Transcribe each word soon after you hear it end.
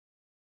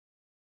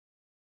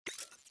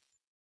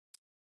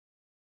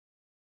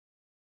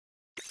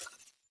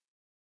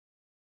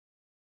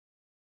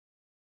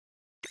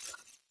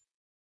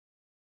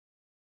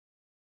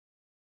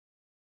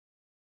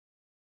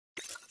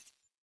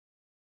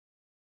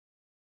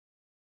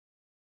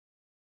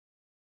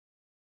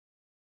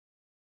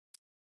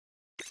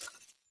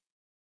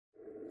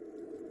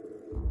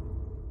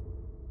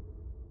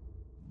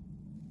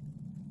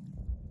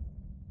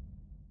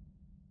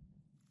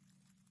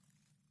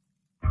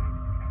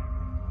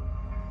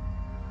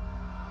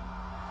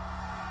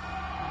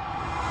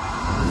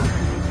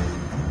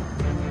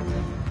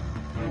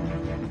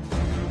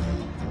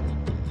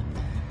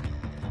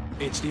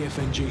It's the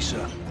FNG,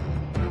 sir.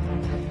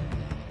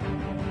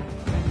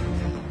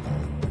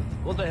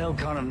 What the hell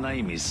kind of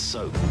name is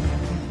Soap?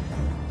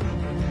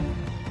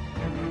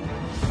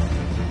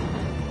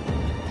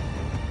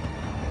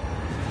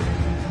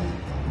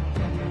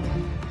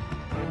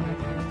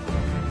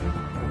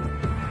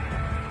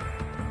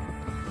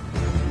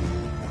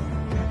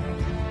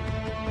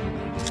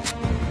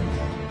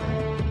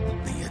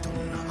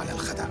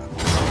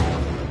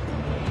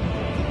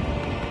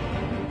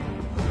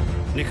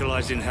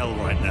 Nikolai's in hell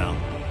right now.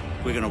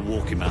 We're gonna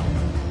walk him out.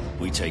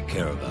 We take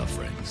care of our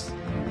friends.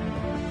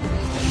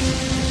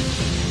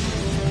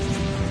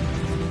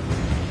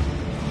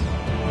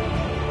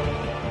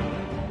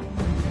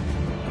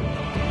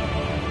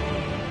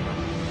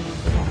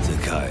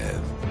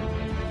 Zakayev.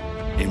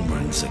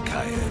 Imran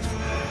Zakayev.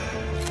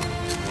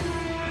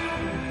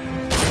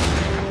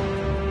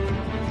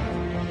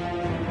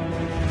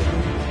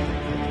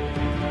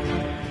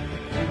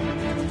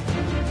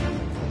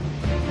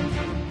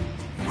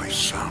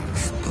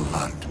 Son's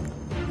blood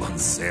on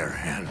their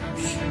hands.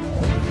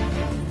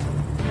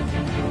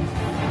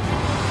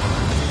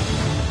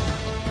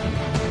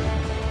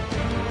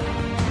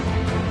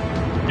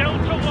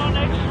 Delta 1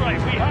 X-ray,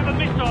 we have a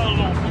missile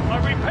launch. I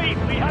repeat,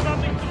 we have a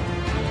missile.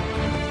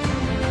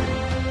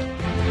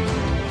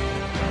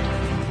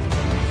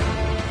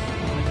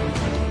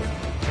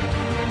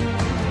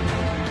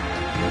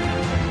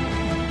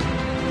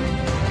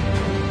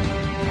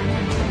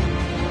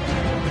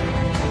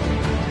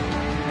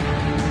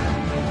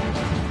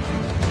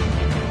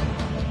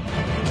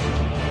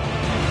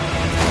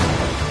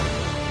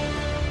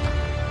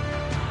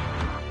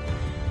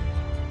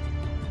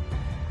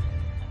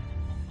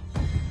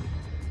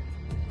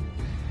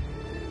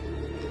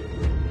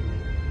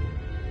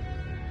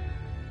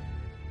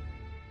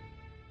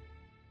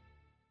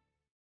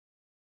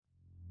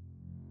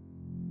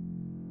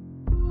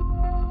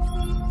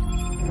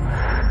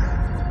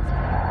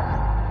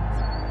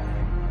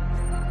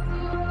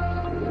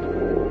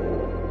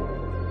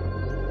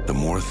 The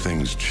more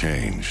things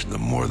change, the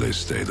more they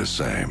stay the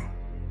same.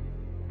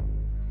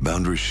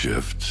 Boundaries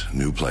shift,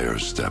 new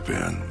players step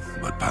in,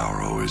 but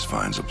power always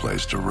finds a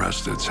place to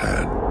rest its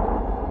head.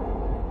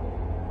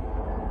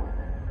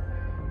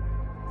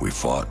 We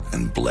fought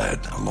and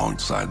bled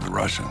alongside the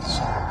Russians.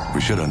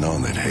 We should have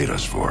known they'd hate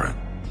us for it.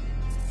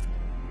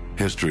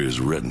 History is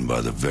written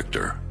by the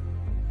victor,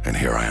 and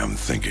here I am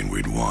thinking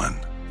we'd won.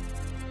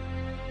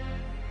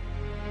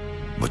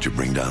 But you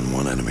bring down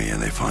one enemy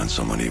and they find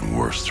someone even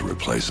worse to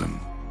replace him.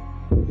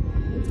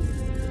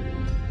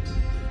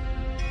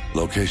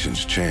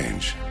 Locations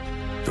change,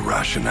 the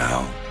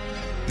rationale,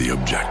 the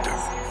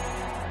objective.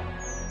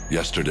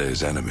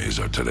 Yesterday's enemies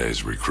are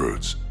today's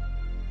recruits.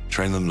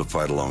 Train them to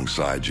fight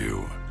alongside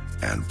you,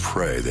 and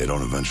pray they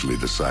don't eventually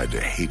decide to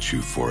hate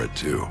you for it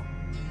too.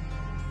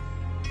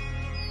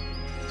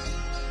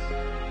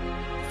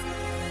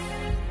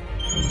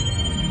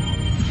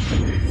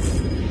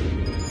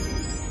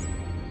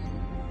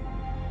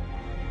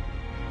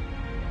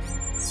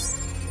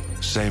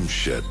 Same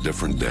shit,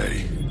 different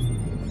day.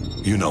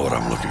 You know what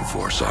I'm looking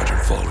for,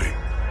 Sergeant Foley.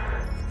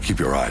 Keep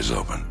your eyes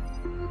open.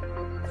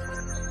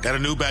 Got a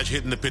new batch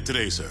hitting the pit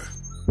today, sir.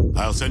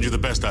 I'll send you the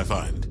best I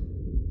find.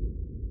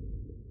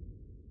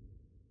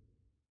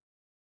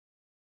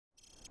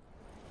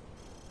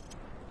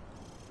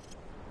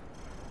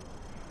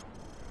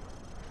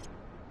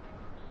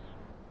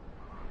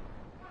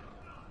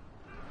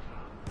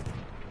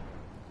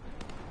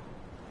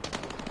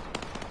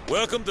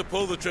 Welcome to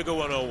Pull the Trigger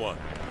 101.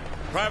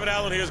 Private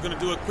Allen here is going to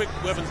do a quick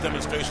weapons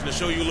demonstration to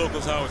show you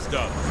locals how it's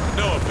done.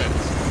 No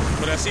offense,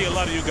 but I see a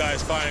lot of you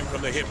guys firing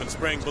from the hip and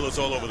spraying bullets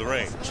all over the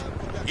range.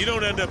 You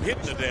don't end up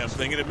hitting the damn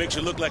thing and it makes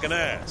you look like an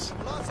ass.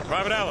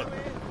 Private Allen,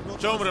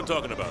 show them what I'm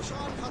talking about.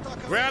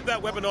 Grab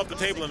that weapon off the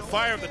table and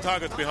fire at the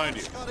targets behind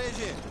you.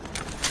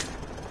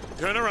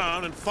 Turn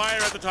around and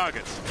fire at the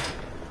targets.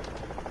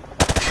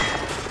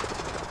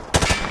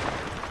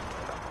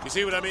 You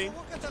see what I mean?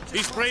 He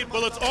sprayed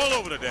bullets all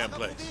over the damn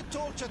place.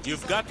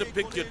 You've got to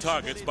pick your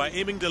targets by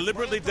aiming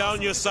deliberately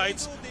down your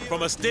sights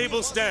from a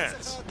stable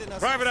stance.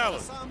 Private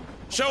Allen,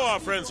 show our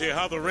friends here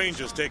how the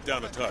Rangers take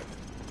down a target.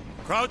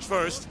 Crouch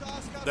first,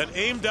 then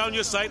aim down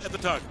your sight at the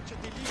target.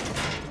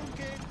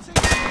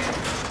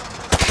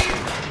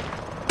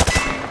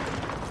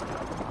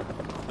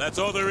 That's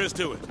all there is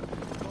to it.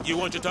 You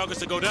want your targets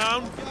to go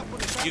down?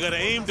 You gotta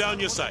aim down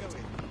your sight.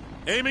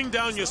 Aiming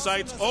down your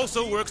sights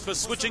also works for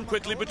switching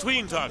quickly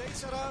between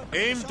targets.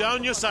 Aim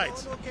down your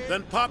sights,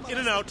 then pop in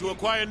and out to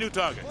acquire new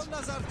targets.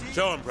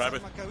 Show him,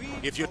 Private.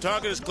 If your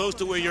target is close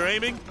to where you're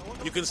aiming,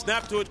 you can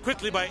snap to it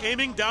quickly by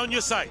aiming down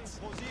your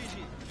sights.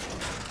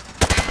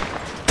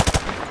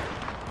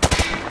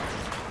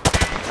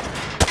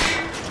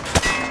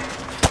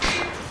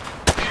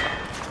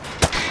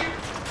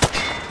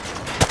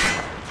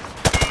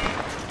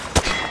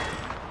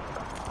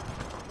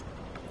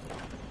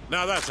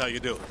 Now that's how you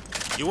do it.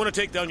 You want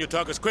to take down your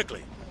targets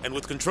quickly and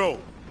with control.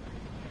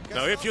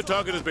 Now, if your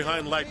target is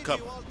behind light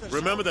cover,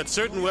 remember that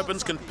certain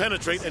weapons can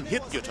penetrate and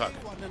hit your target.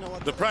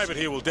 The private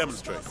here will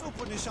demonstrate.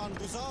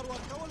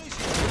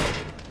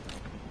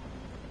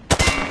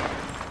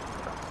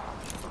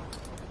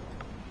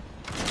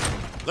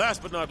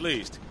 Last but not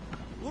least,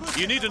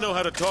 you need to know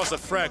how to toss a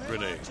frag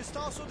grenade.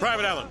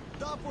 Private Allen,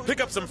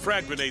 pick up some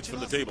frag grenades from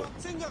the table.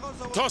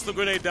 Toss the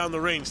grenade down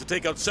the range to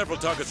take out several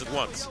targets at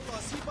once.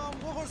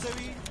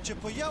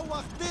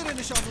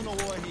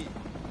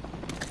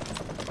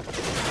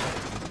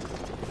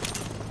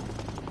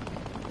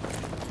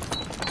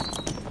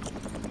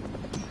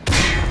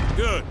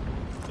 Good.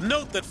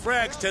 Note that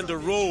frags tend to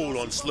roll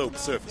on sloped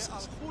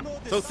surfaces,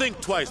 so think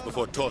twice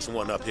before tossing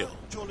one uphill.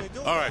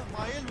 All right.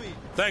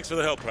 Thanks for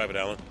the help, Private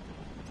Allen.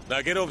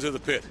 Now get over to the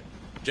pit.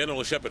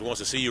 General Shepard wants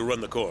to see you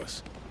run the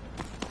course.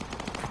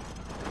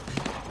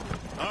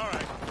 All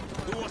right.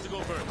 Who wants to go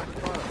first?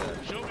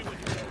 Show me what you...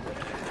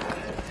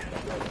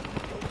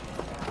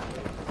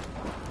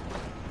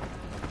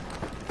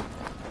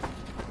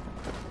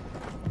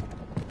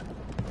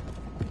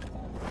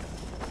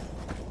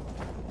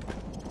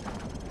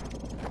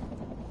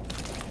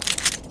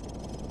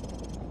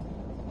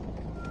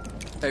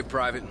 Hey,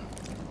 Private.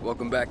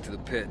 Welcome back to the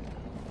pit.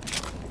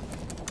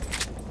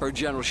 Heard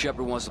General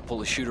Shepard wants to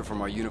pull a shooter from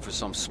our unit for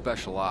some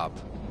special op.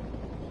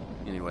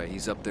 Anyway,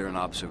 he's up there in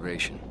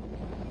observation.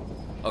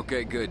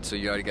 Okay, good. So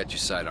you already got your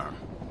sidearm.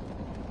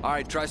 All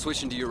right, try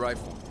switching to your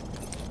rifle.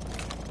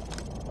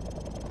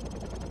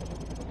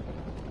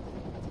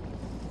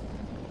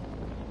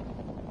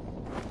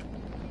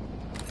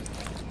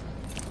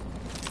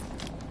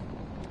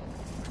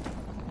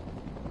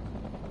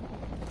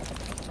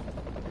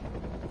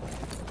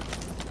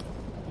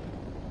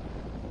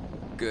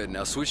 Good.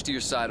 Now switch to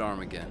your sidearm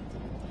again.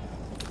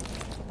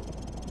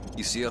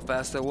 You see how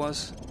fast that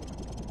was?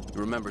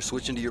 Remember,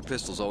 switching to your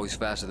pistol's always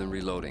faster than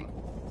reloading.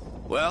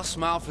 Well,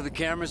 smile for the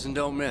cameras and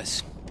don't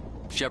miss.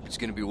 Shepard's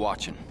gonna be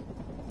watching.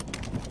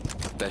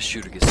 Best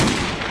shooter gets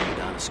the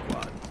down a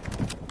squad.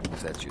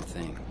 If that's your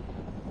thing.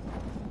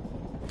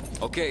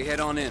 Okay, head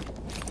on in.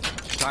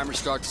 Timer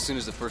starts as soon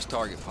as the first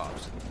target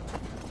pops.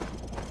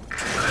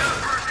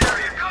 First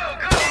area, go,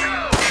 go,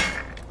 go!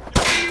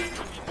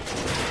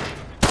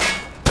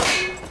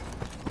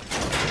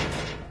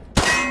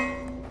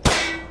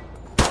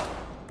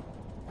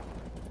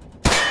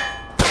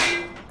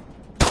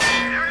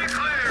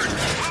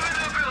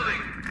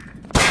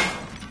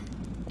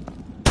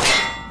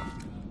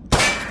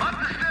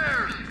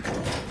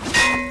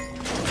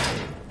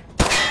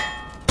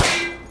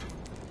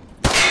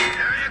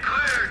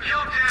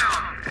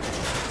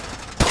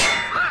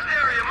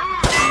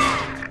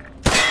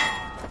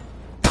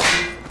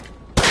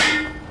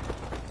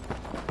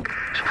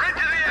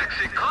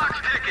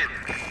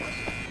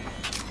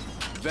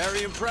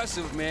 Very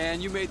impressive, man.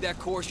 You made that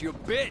course your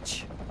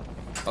bitch.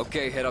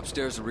 Okay, head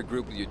upstairs and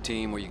regroup with your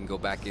team, or you can go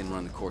back in and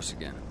run the course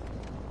again.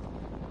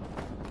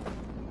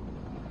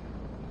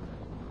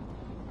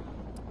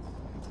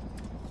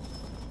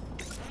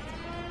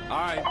 All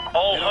right.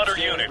 All Hunter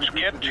units,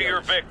 get to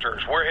your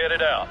victors. We're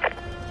headed out.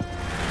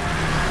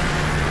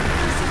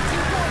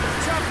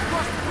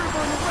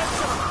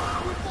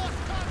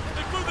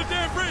 They moved the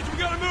damn bridge. We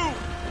gotta move.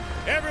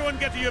 Everyone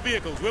get to your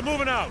vehicles. We're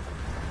moving out.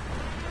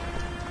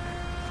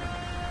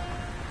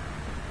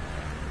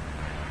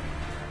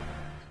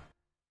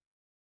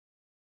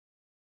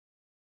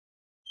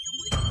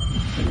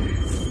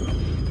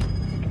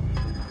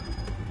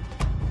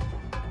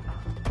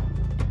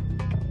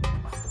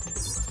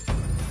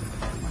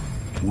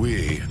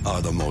 We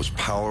are the most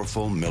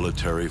powerful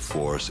military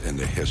force in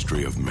the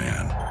history of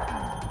man.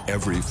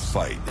 Every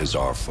fight is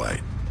our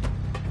fight.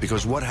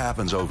 Because what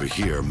happens over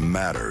here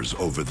matters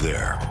over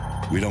there.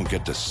 We don't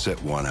get to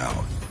sit one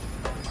out.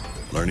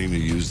 Learning to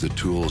use the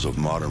tools of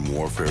modern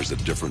warfare is the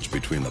difference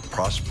between the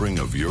prospering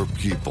of your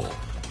people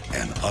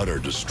and utter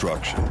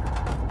destruction.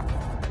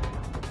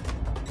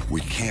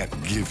 We can't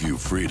give you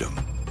freedom,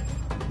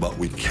 but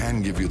we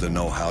can give you the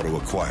know-how to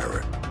acquire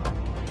it.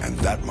 And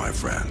that, my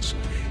friends,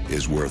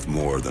 is worth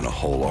more than a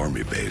whole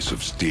army base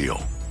of steel.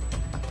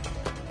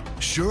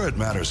 Sure, it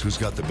matters who's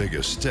got the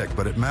biggest stick,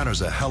 but it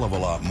matters a hell of a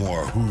lot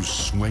more who's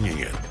swinging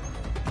it.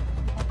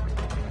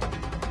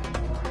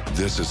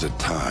 This is a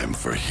time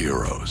for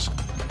heroes,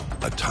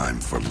 a time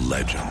for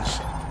legends.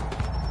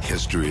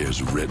 History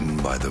is written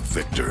by the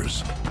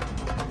victors.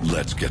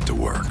 Let's get to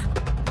work.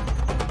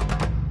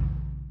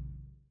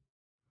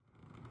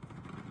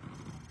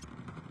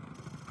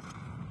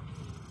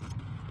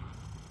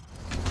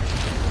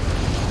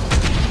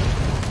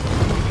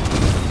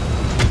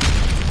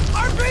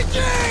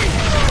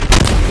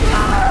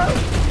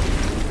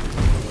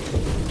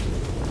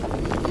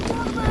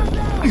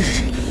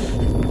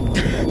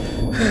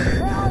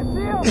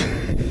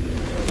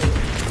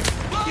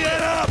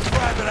 Get up,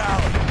 Private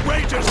Allen!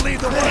 Rangers lead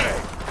the way!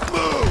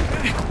 Move!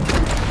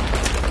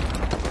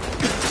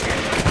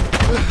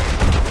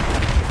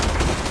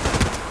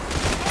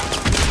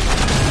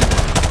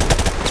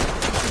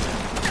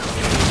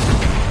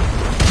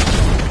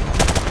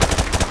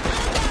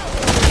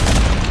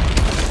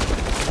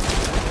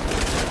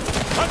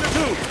 Hunter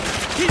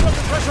Keep up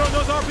the pressure on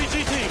those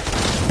RPG teams.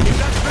 If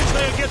that bridge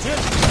layer gets hit,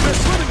 we're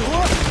swimming,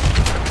 look!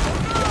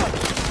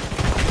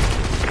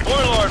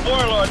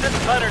 Warlord, this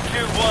is Hunter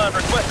 2-1,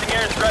 requesting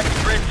airstrike to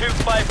grid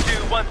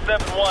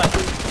 252171.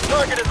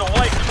 Target is a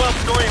white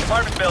 12-story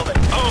apartment building.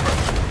 Over.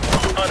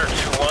 Hunter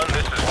 2-1,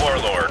 this is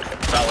Warlord.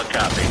 Solid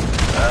copy.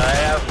 I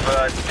have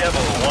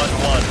Devil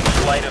 1-1,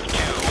 flight of 2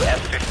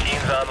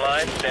 F-15s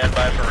online. Stand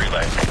by for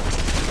relay.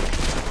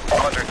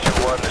 Hunter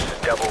 2-1, this is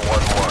Devil 1-1.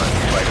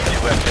 Flight of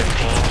 2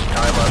 F-15s,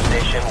 time on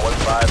station 15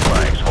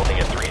 flags, holding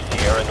at 3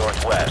 Sierra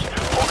Northwest.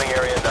 Holding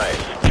area nice.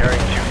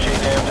 Carrying 2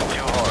 J-dams and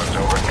 2 horns,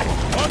 over.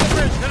 On the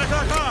bridge, 10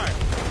 o'clock high.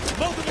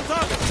 Multiple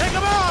targets, take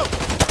them out!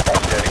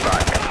 Standing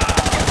by.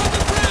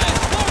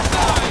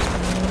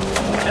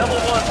 Devil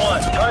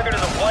 1-1, target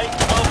is a white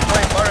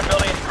 12-story apartment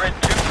building at grid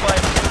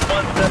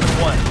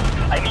 252171.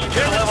 I need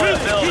you to level the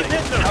building.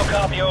 How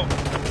copy, over?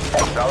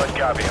 Solid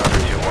copy,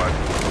 Hunter 2-1.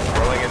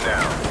 Rolling in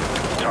now.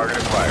 Target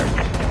acquired.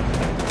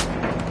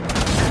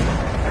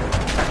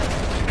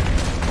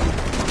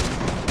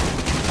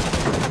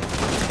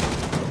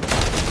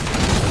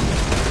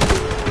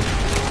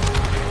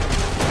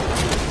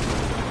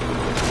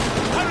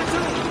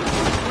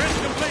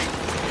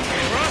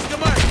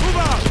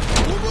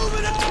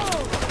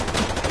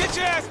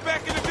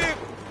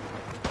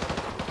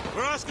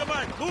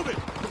 Move it!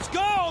 Let's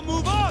go!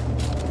 Move up!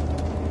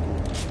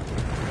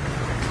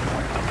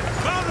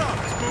 Mount up!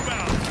 Let's move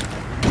out!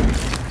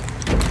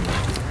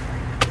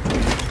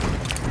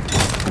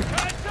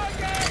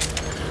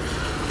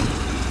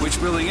 Which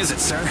building is it,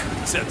 sir?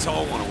 It's that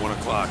tall one at 1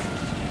 o'clock.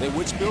 Hey,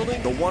 which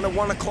building? The one at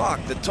 1 o'clock.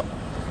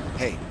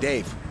 Hey,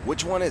 Dave,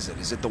 which one is it?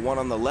 Is it the one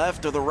on the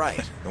left or the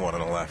right? The one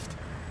on the left.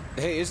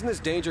 Hey, isn't this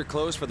danger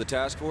close for the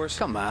task force?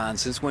 Come on,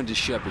 since when does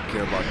Shepard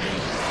care about danger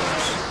close?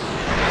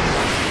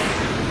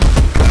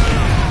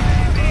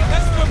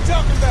 That's what I'm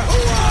talking about!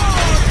 Hurrah!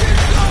 Get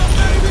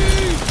baby!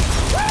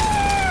 Woo!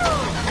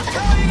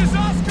 Battalion is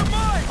Oscar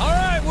Mike! All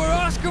right, we're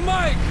Oscar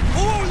Mike!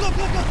 Oh, look,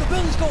 the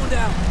building's going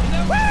down!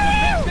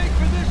 Woo! Big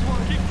for this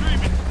one. Keep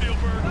dreaming,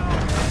 Spielberg.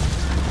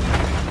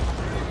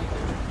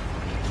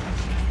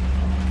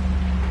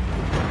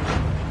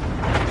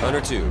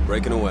 Hunter 2,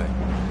 breaking away.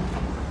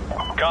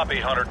 Copy,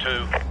 Hunter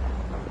 2.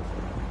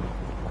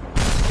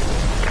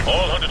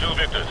 All Hunter 2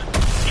 victors,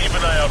 keep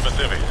an eye out for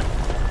civvies.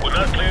 We're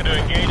not clear to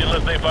engage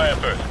unless they fire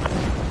first.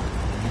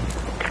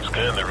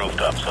 Scan the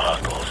rooftops for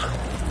hostiles.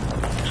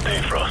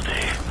 Stay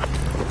frosty.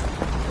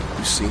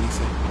 You see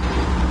anything?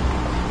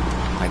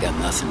 I got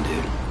nothing,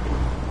 dude.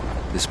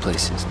 This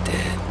place is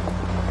dead.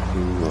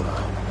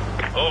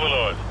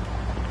 Overlord,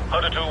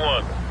 Hunter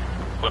 2-1.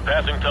 We're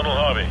passing Tunnel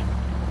Harvey.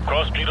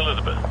 Cross Street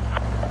Elizabeth.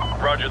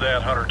 Roger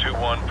that, Hunter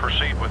 2-1.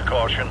 Proceed with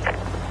caution.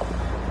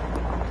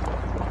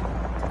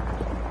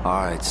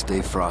 All right,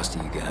 stay frosty,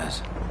 you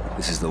guys.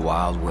 This is the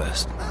Wild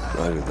West.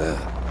 Roger that.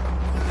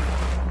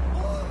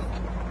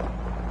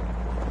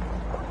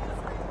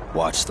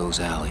 Watch those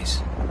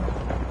alleys.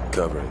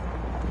 Covering.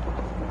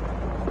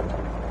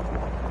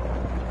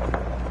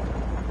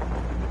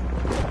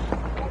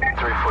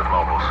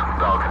 Mobiles.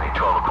 Balcony,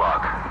 12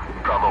 o'clock.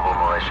 Probable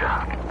militia.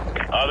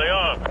 Are they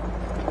armed?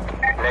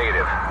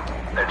 Negative.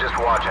 They're just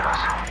watching us.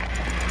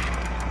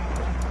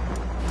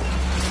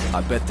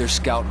 I bet they're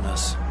scouting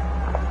us.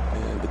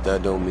 Yeah, but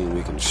that don't mean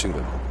we can shoot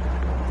them.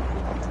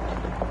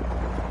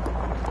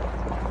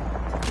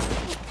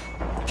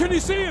 Can you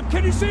see him?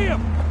 Can you see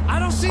him? I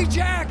don't see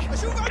Jack!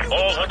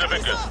 All Hunter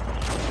victors.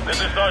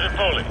 This is Sergeant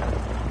Foley.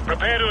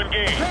 Prepare to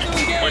engage.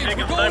 We're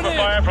taking sniper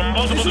fire from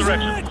multiple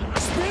directions.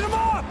 Speed him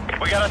up!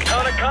 We got a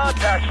ton of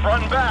contacts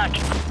front and back.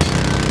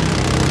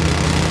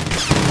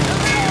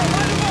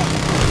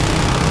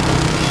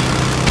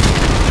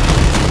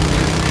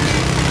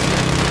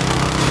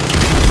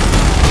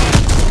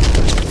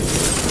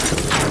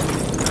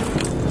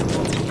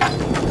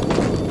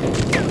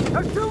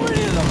 There's too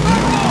many of them!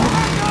 Back up!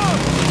 Back up!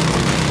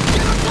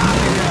 Get them out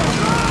of here!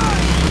 Run!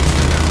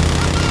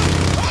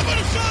 I'm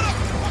gonna shut up!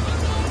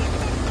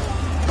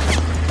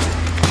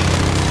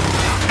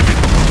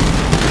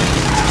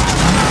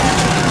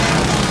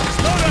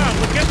 Slow down.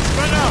 We're getting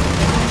spread out.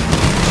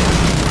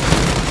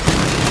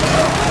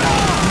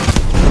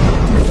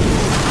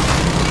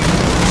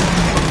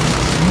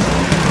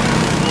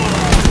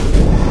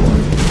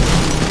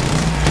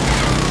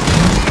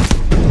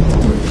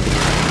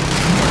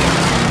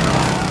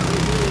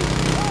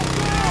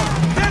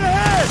 Get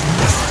ahead!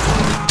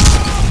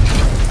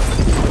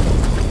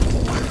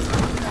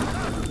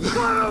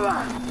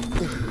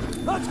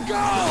 Let's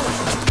go!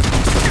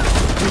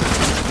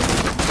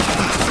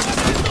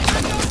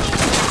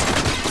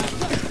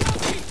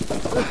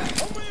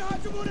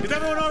 Is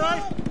everyone all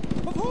right?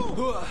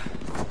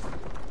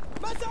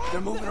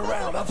 They're moving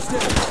around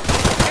upstairs.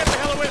 Get the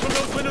hell away from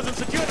those windows and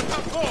secure the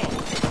top floor.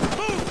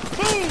 Move!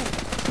 Move!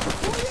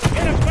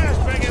 Get a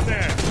flashbang in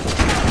there.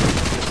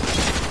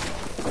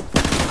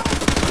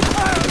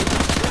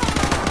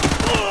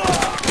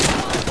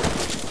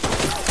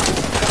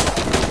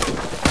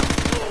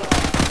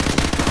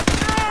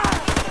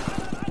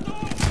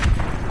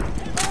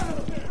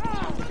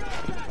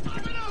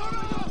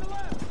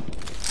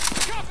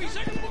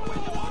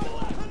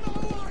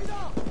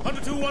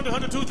 2-1 to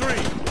Hunter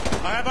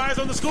 2-3. I have eyes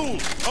on the school.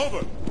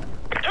 Over.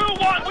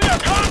 2-1, we are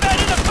combat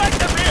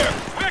ineffective here.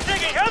 We are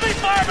taking heavy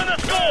fire from the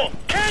school.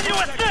 Can you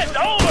assist?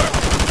 Over.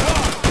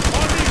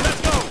 On me,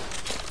 let's go.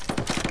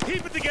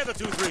 Keep it together,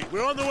 2-3.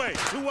 We're on the way.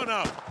 2-1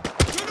 out.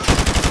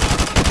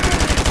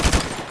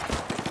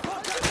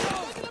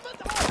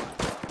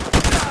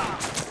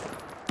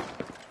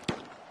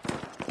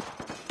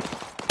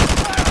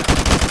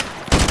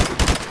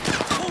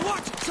 Oh,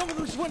 watch! Some of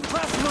them just went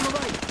past him on the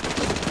right.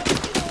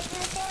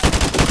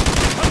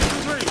 Hunter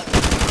 2-3.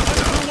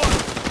 Hunter 2-1.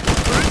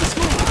 We're in the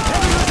school.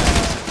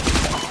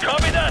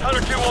 Copy that,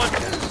 Hunter 2-1.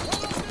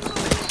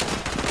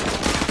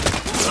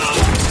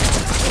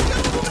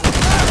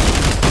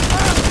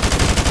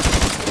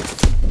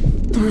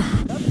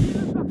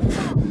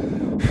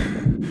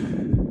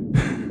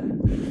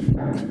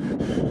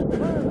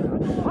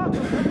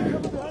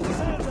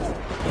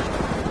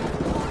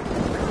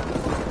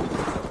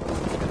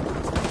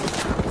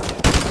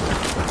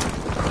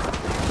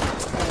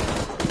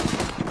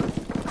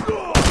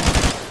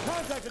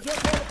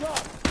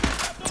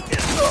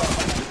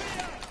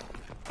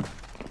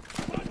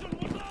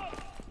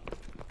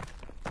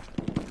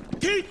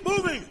 Keep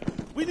moving!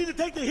 We need to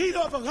take the heat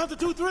off of Hunter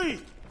 2-3.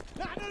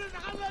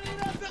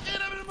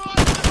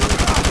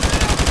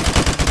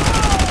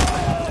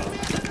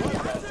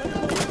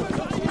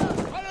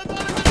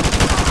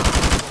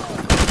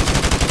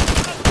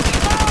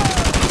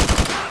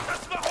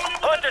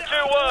 Hunter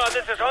 2-1,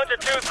 this is Hunter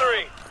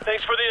 2-3.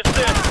 Thanks for the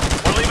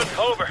assist. We're leaving.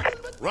 Over.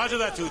 Roger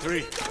that,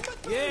 2-3.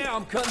 Yeah,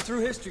 I'm cutting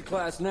through history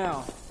class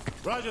now.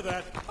 Roger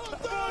that.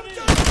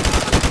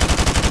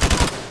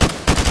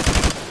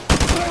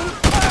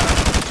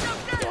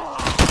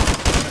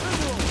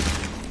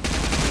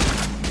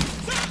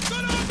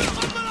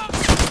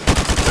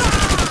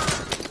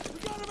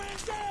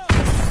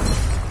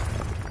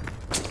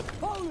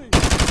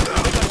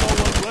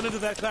 Run into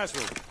that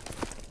classroom.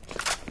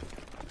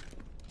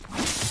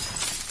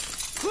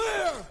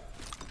 Clear!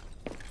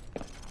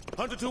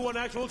 Hunter 2-1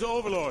 actual to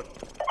Overlord.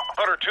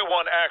 Hunter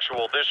 2-1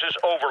 actual, this is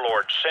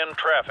Overlord. Send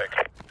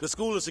traffic. The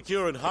school is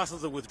secure and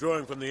hostiles are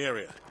withdrawing from the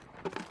area.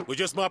 We're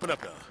just mopping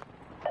up now.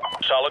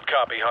 Solid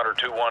copy, Hunter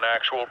 2-1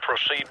 actual.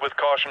 Proceed with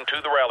caution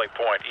to the rally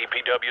point.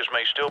 EPWs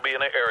may still be in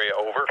the area,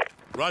 over.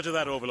 Roger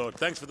that, Overlord.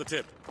 Thanks for the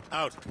tip.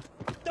 Out.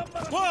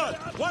 Squad!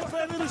 Watch for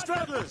enemy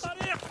stragglers! Let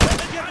them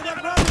get to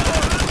that rally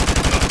point!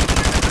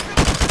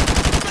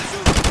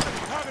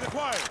 Target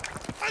acquired!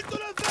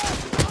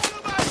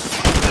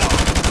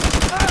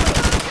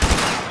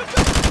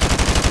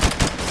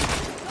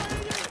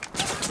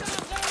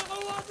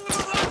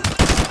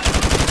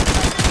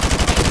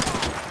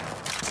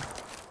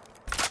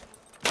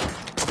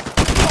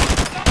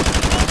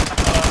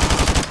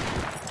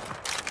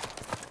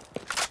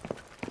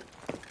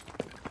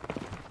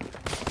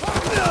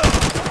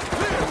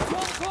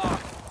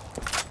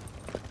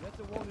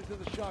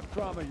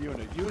 Trauma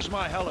unit. Use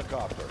my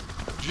helicopter.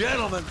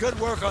 Gentlemen, good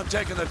work on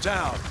taking the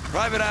town.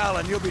 Private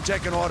Allen, you'll be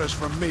taking orders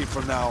from me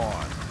from now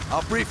on.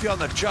 I'll brief you on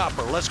the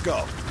chopper. Let's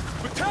go.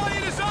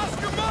 Battalion is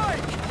Oscar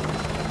Mike!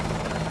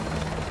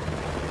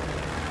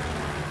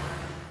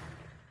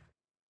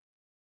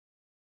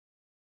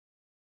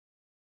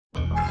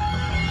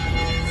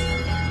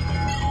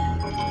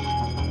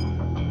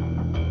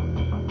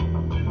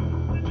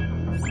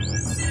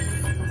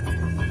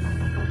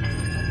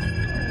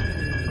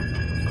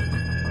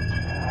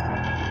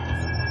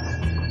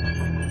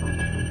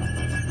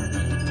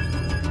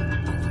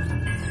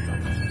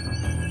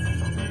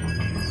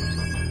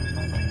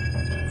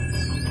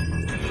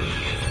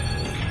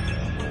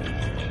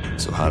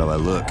 So how do I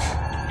look?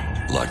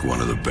 Like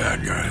one of the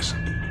bad guys.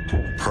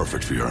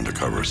 Perfect for your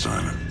undercover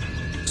assignment.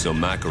 So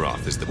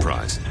Makarov is the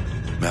prize.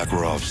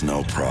 Makarov's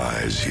no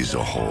prize. He's a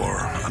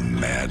whore. A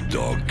mad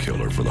dog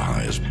killer for the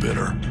highest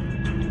bidder.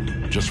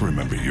 Just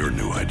remember your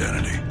new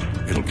identity.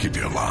 It'll keep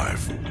you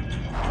alive.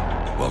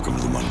 Welcome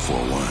to the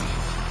 141.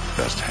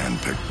 Best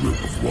hand-picked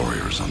group of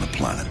warriors on the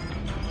planet.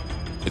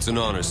 It's an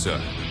honor,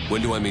 sir.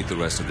 When do I meet the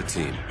rest of the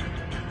team?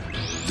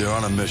 They're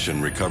on a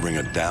mission recovering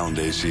a downed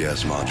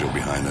ACS module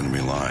behind enemy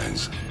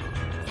lines.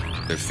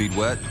 Their feet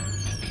wet?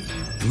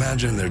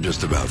 Imagine they're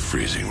just about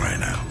freezing right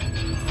now.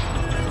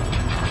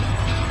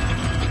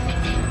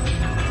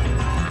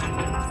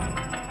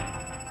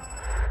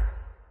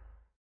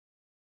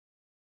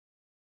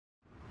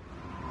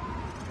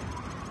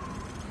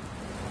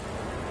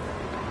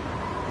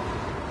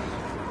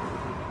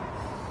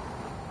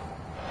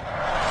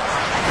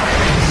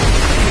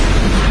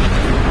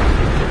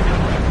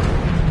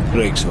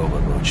 Break's over,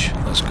 Roach.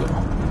 Let's go.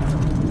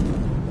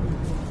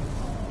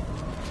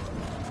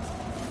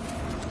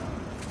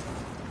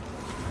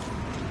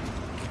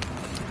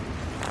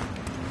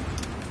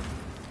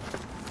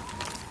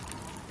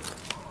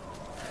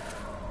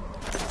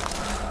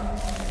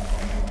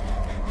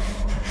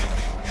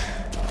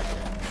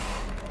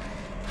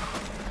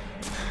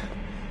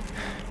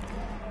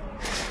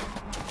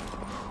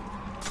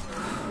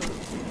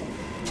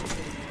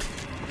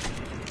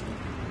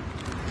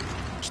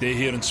 Stay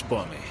here and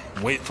spot me.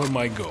 Wait for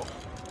my go.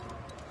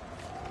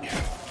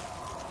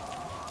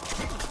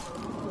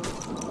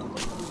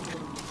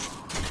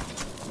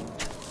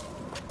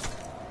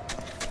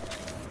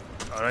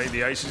 All right,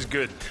 the ice is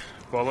good.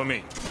 Follow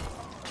me.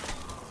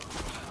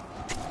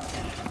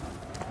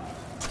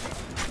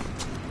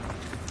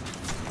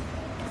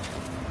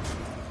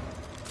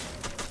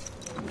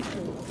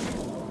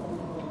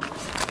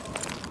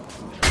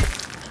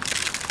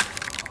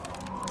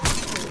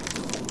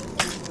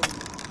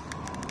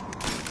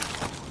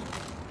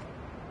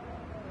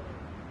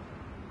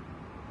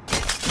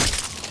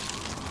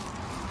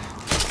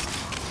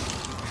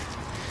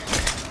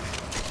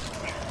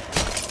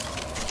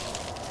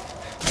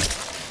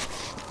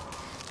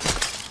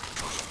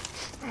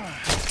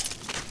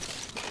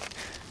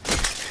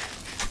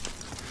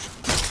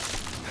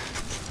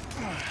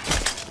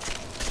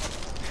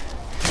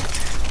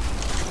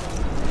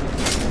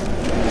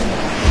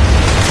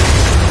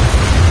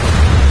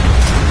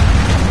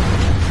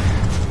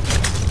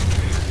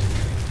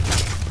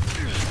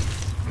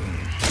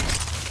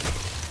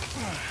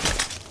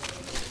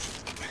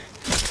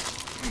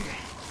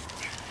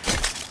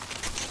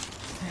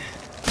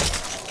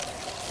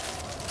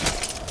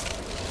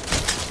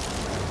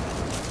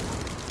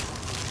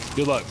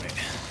 Good luck, mate.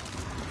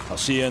 I'll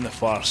see you on the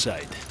far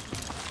side.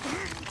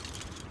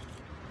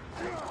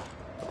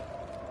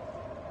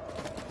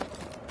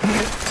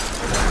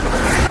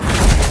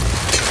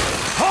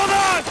 Hold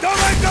on! Don't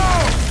let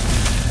go!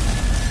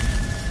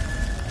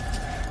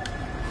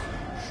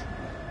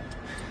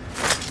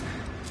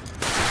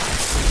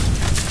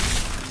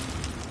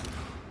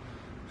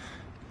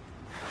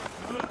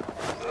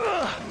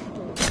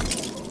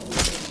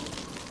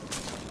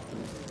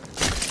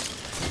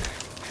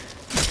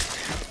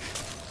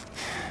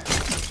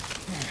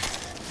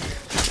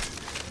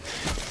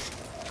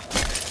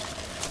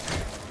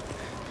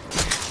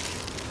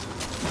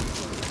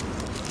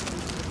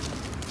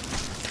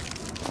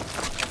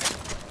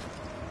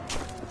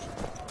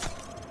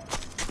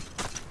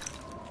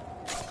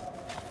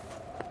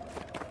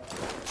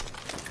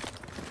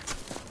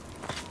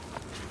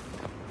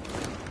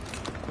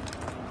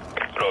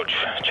 Roach,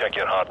 check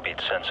your heartbeat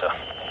sensor.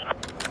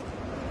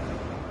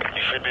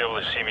 You should be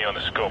able to see me on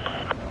the scope.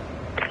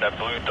 That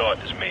blue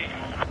dot is me.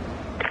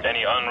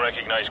 Any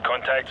unrecognized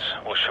contacts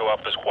will show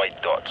up as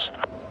white dots.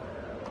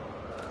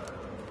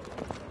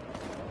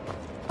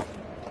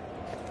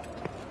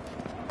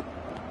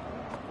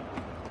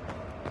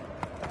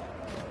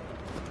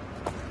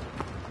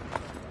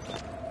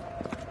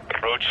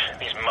 Roach,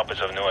 these Muppets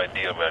have no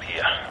idea we're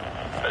here.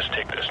 Let's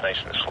take this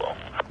nice and slow.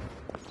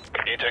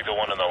 You take the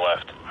one on the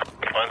left.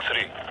 On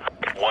three.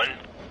 1,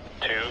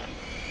 2,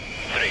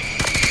 3.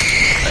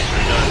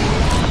 Nicely done.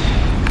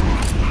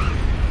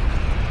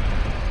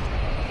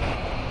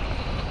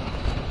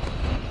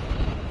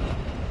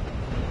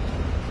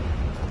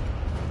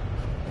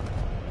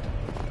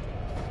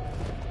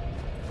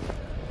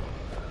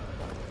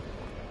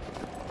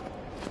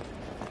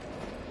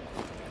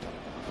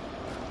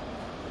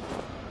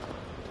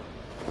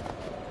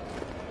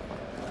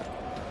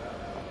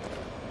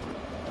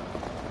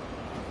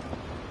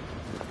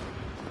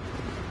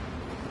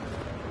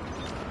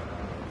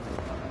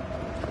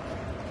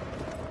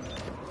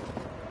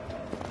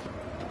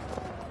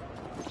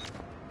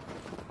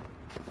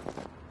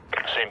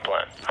 Same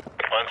plan.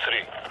 On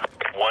three.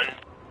 1,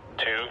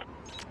 2,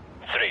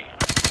 3.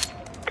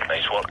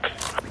 Nice work.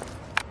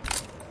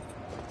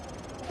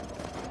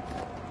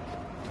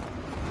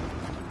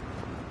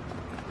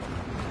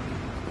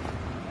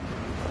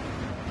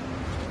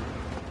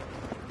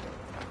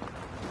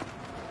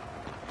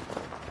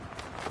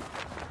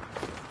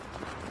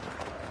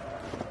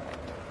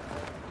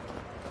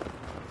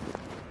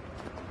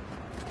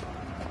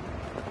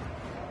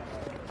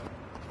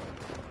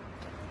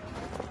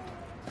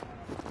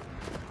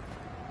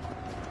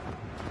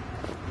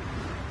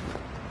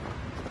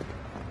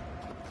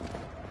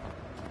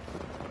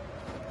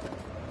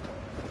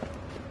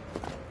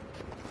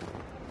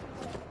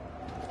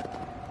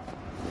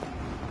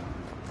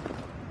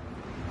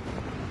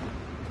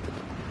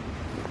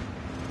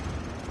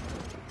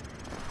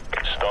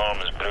 Storm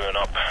is brewing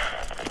up.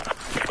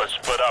 Let's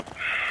split up.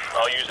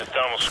 I'll use the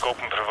thermal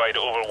scope and provide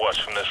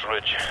overwatch from this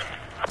ridge.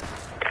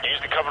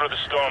 Use the cover of the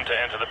storm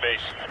to enter the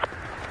base.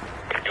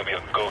 You'll be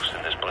a ghost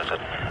in this blizzard,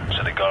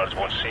 so the guards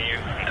won't see you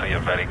until you're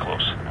very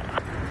close.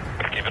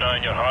 Keep an eye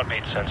on your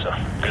heartbeat sensor.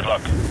 Good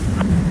luck.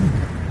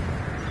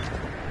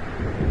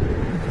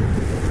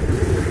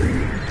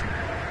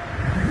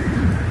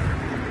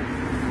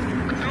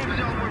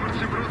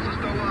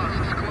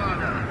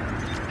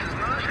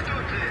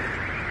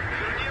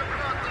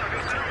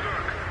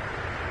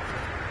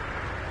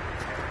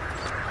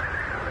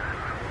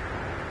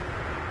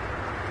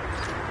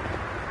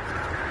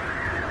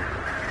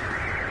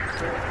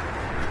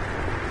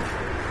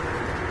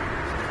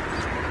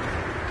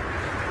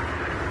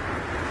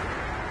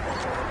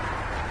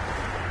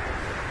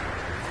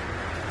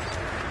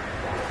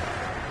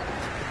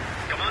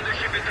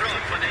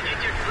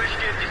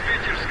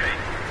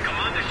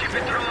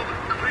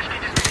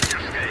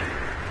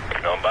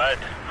 Not bad.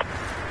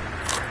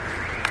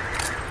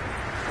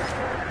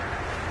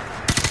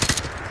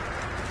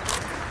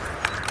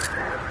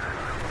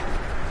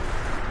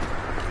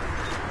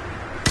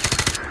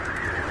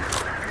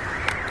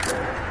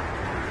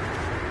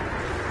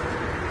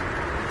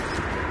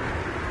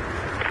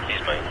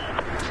 Thanks, mate.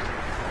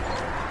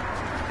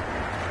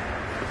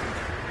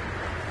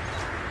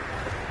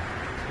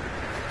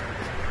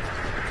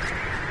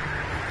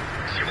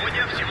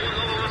 Сегодня всему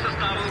новому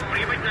составу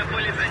прибыть на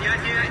поле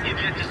занятия и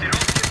для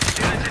тестировки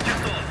 14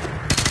 часов.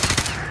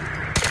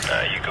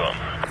 You go.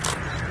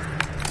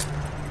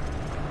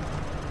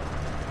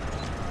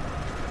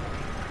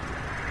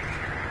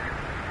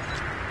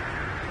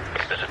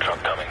 There's a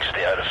truck coming.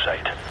 Stay out of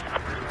sight.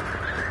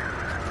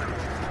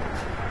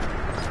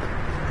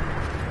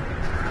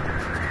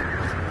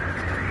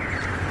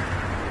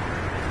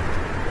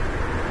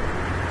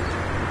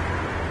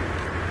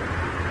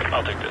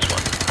 I'll take this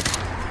one.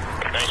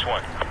 Nice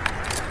one.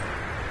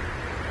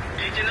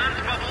 Лейтенант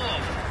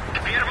Павлов, к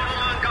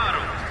первому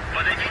ангару.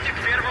 Подойдите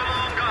к первому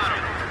ангару.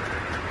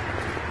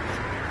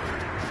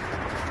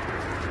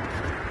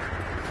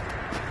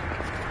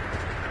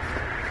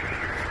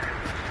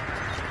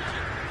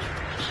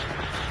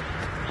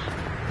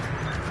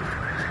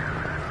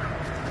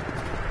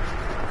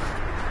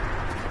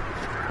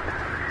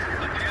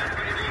 Отряд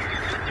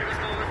полицейской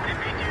готовы к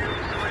прибытию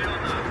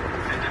самолета.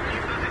 Это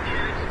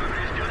МиГ-29 с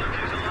поврежденным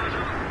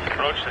фюзеляжем.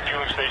 Approach the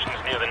fueling stations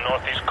near the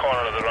northeast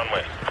corner of the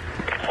runway.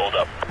 Hold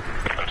up.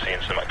 I'm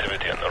seeing some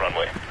activity on the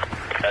runway.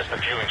 That's the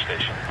fueling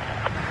station.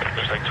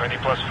 Looks like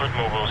 20-plus foot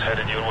mobiles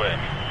headed your way.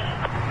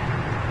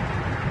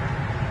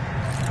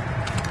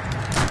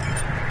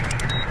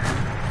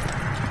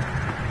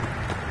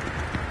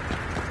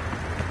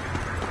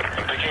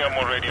 I'm picking up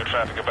more radio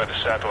traffic about the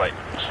satellite.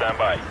 Stand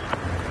by.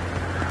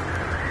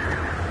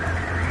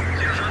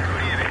 Сержант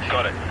Гуревич.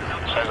 Got it.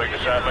 Sounds like the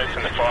satellite's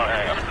in the far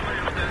hangar.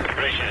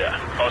 Gracie there.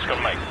 Oscar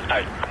Mike.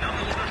 Out. Нам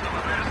нужно, чтобы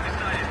вы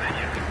расписались за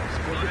них.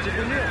 Сколько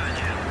тебе лет?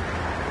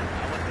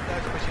 А вот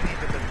пытаюсь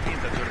починить этот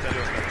винт от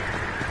вертолета.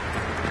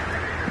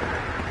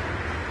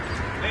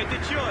 Эй, ты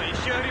чё,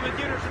 еще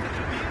ремонтируешь этот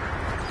джипит?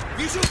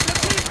 Вижу,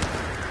 смотри!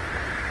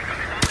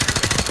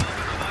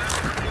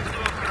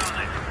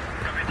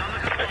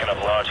 Picking up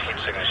large heat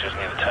signatures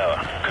near the tower.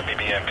 Could be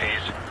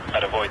BMPs.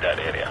 I'd avoid that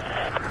area.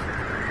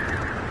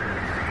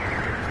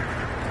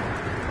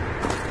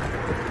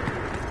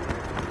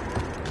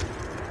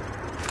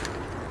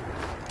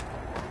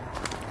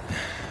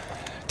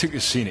 Took a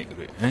scenic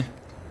route, eh?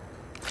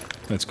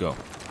 Let's go.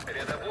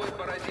 Рядовой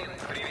паразит,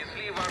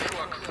 привезли вашу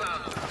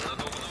Оксану,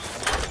 надувную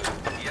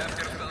куклу. Я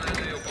персонально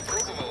ее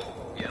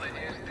попробовал. Я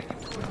надеюсь, ты не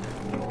против.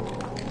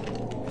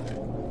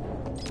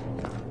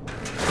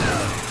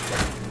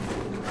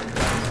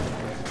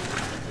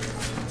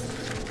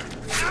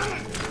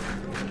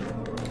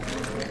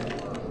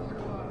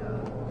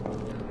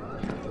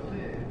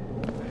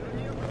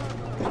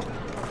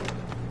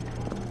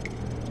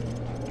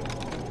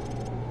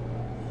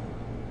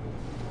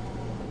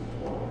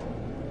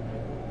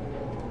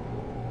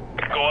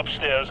 Go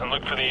upstairs and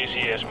look for the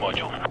ACS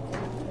module.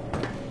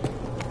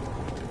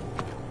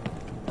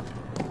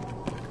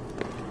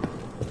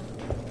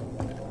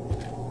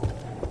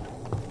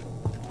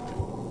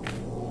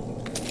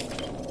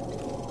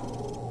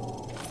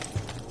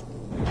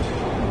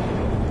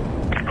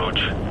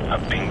 Roach,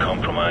 I've been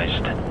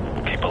compromised.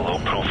 Keep a low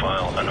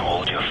profile and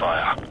hold your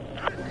fire.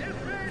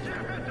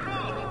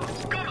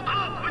 Come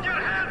up with your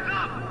hands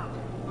up!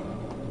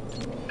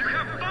 You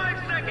have 5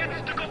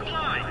 seconds to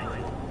comply.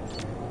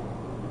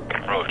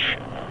 Roach,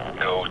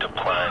 go to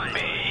plan B.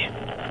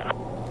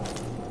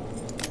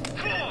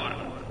 4.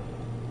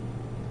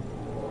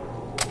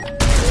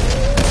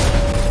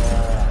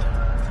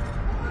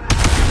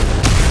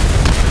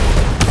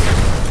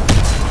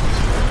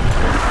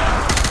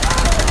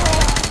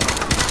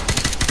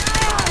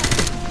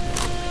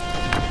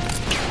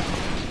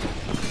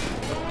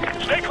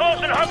 Stay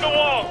close and hug the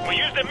wall. We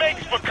use the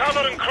MiGs for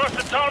cover and cross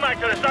the tarmac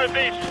to the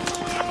southeast.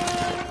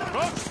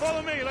 Roach,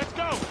 follow me. Let's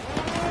go.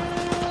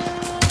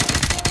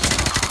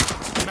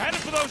 I'm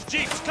headed for those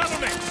jeeps. Cover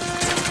me.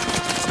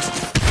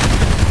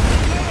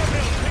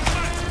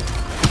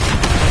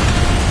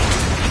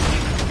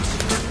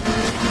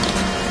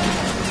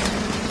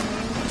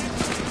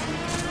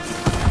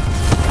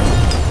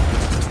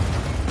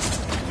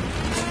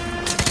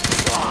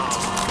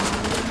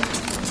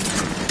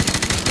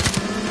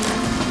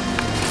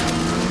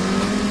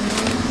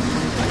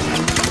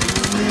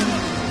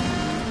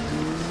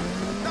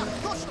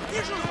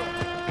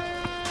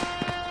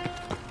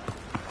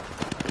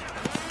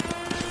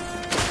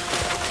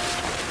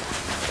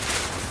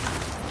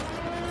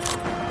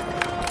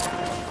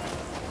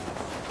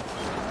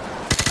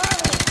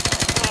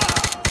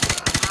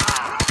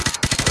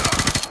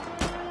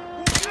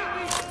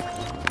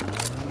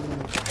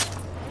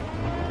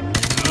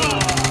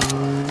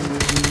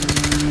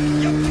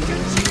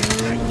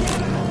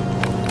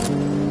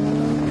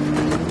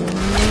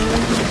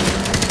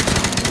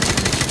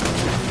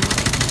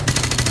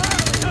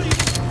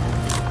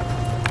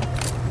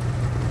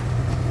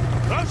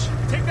 Roach,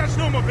 take that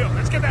snowmobile.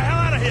 Let's get the hell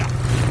out of here.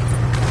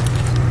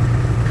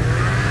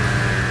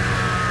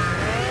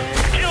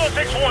 Kilo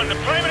 6-1, the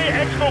primary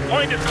expo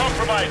point is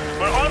compromised.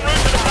 We're en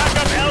route to the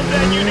backup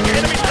LZ using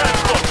enemy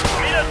transport.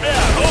 Meet us there.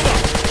 Over.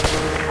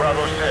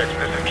 Bravo 6,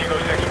 this is Kilo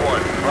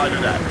 6-1.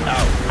 Roger that.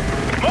 Out.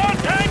 March!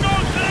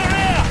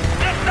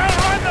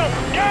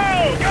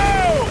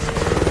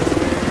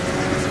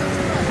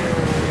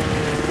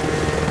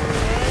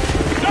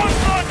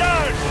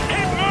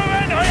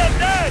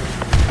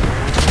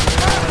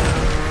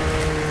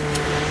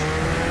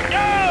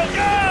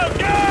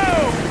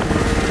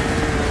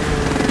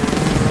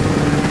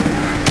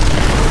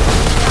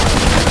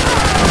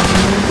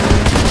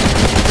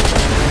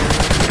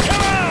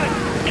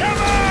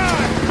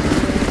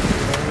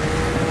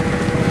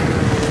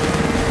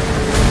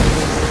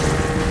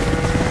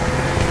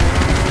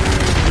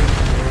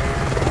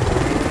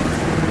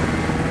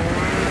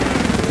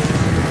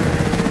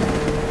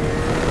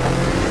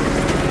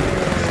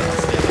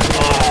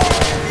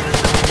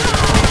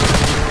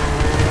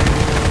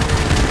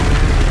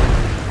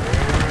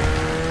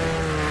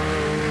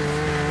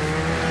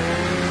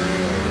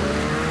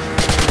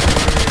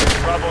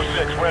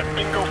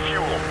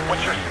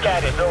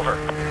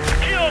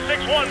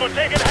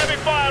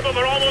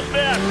 almost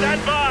there.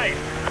 Stand by.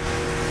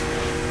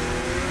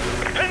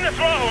 Pin the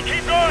throttle.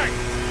 Keep going.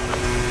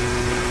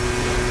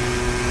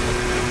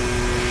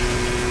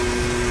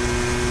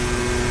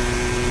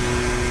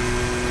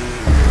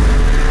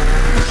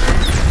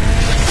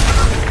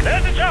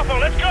 There's the chopper.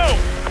 Let's go.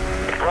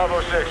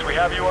 Bravo 6, we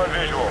have you on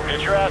visual.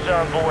 Get your ass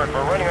on board.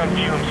 We're running on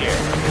fumes here.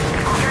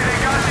 Okay, they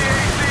got the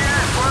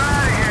ACS. We're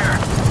out of here.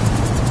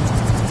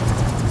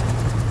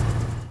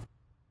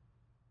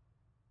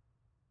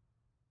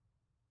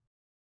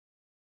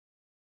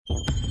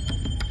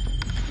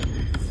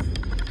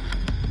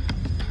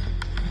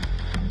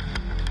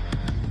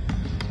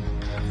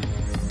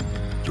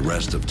 The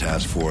rest of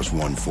Task Force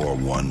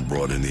 141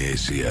 brought in the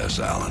ACS,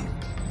 Alan.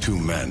 2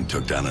 men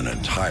took down an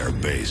entire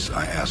base.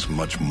 I ask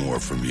much more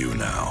from you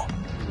now.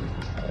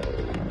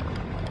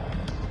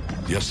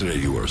 Yesterday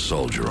you were a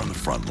soldier on the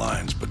front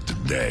lines, but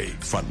today,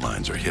 front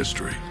lines are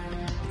history.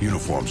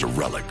 Uniforms are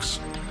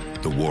relics.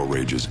 The war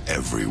rages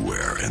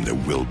everywhere, and there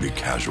will be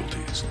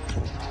casualties.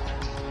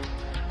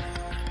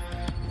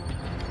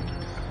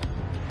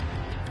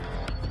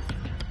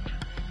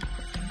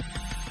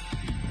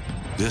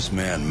 This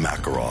man,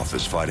 Makarov,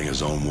 is fighting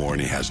his own war,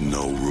 and he has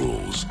no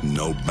rules,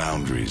 no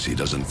boundaries. He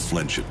doesn't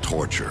flinch at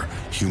torture,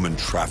 human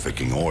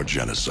trafficking, or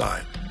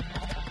genocide.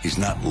 He's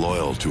not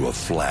loyal to a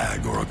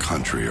flag or a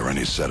country or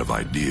any set of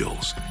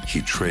ideals. He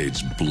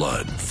trades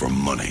blood for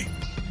money.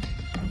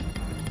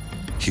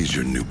 He's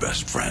your new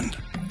best friend.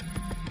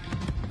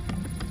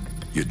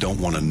 You don't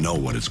want to know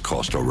what it's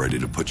cost already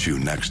to put you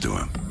next to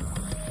him.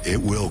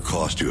 It will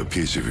cost you a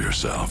piece of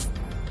yourself.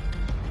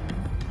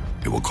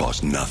 It will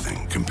cost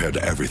nothing compared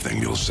to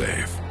everything you'll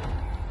save.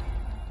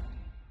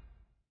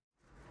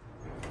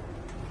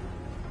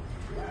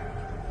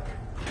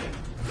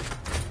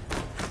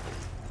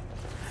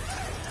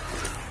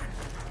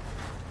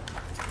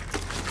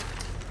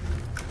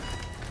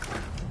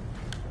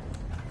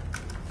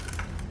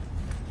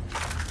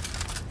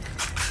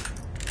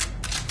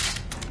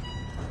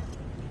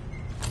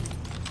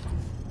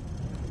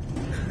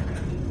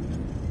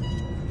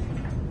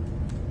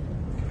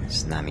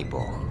 С нами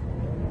Бог.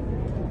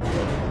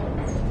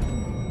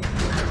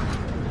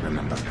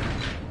 Remember,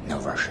 no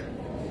Russian.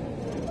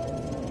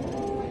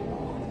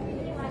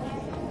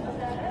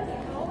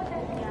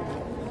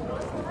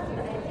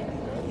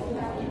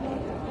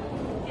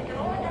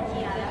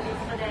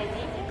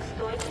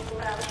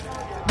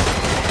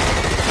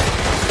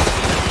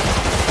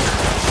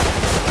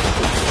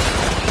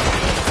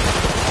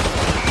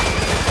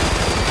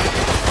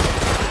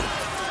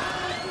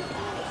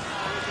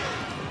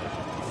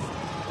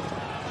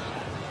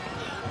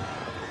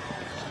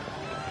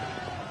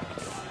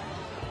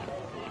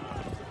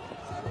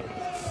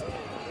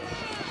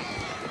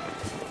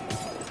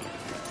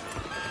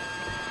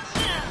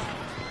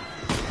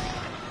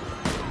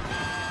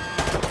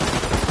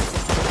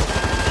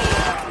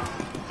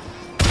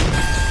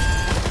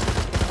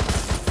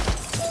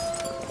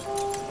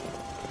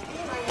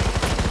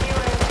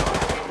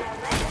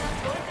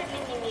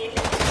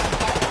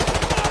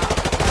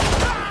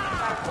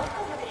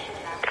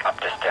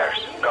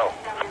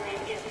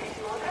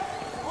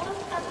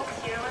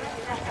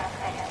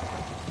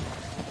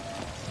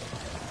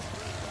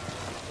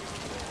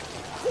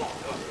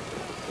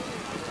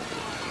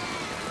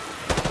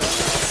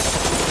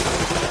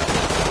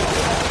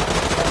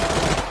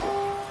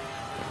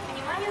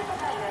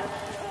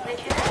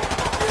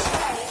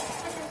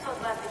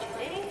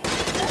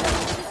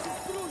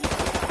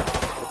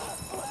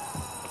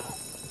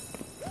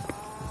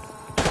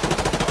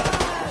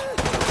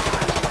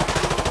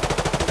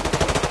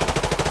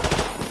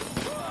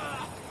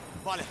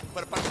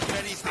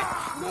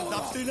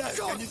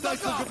 Я не знаю,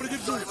 сколько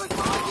продержусь.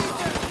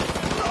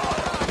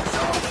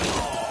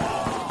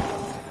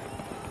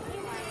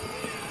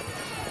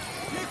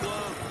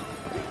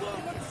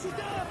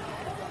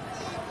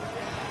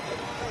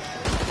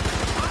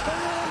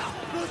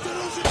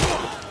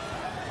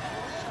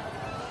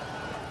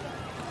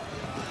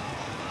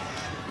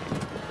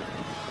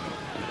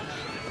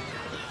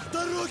 С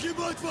дороги,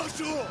 мать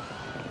вашу!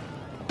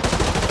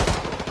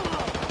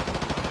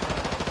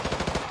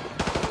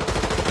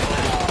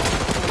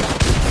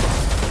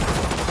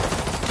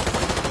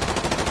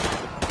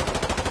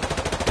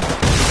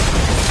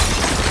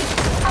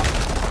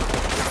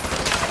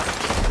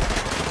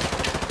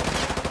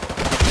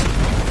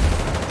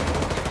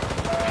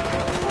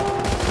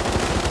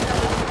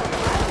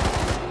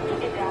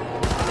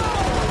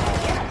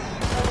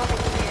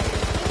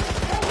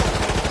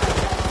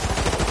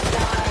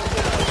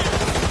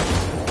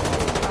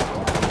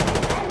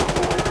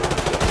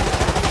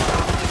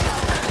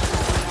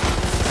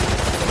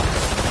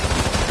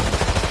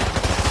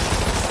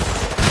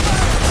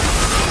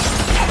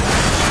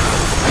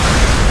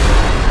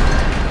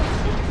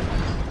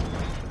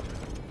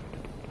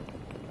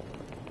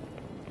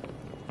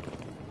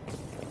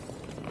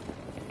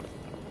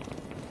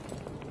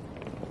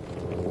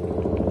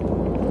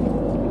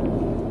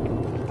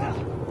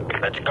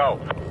 Let's go.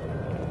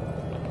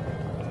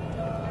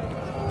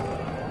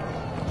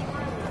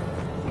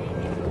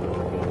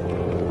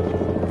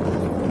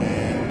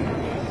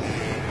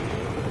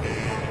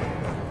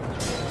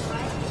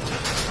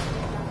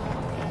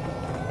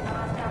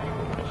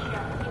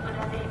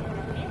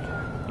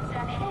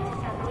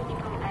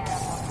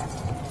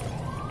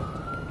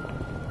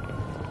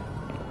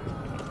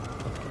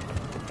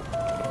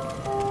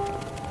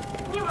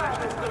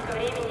 спрашивают, сколько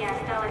времени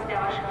осталось до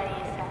вашего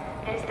рейса.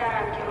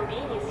 Ресторан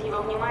 «Керубини» с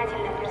его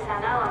внимательным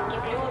персоналом и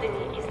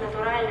блюдами из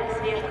натуральных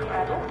свежих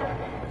продуктов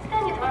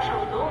станет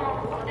вашим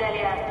домом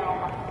вдали от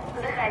дома.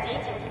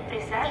 Заходите,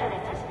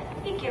 присаживайтесь,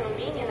 и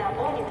 «Керубини»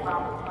 напомнит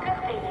вам,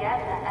 как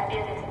приятно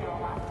обедать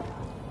дома.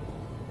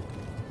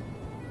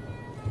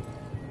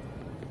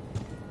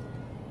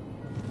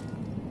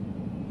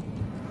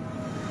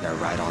 They're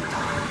right on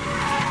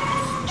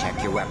time.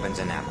 Check your weapons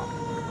and ammo.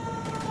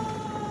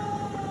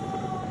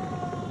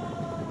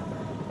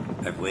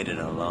 I've waited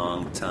a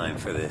long time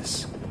for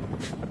this.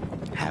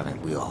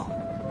 Haven't we all?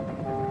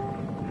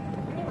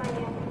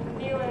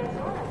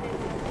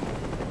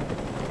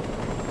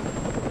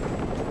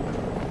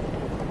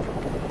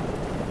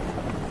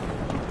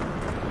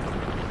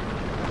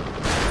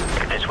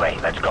 This way,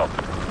 let's go.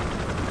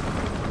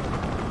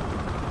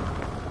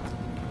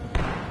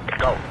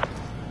 Go.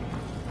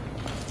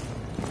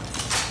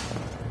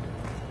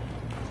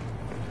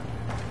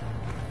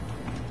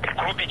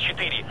 Группе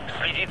 4.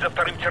 Следить за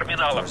вторым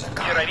терминалом.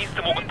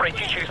 Террористы могут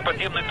пройти через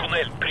подземный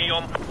туннель.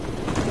 Прием.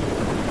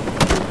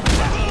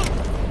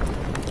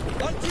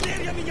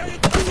 Артиллерия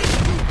меняет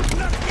позицию!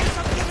 Наш есть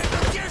объемы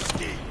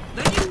поддержки!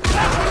 На них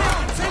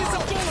правильно! Целится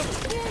в голову!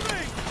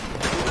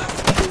 У нас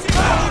противник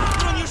в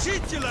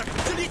бронежителях!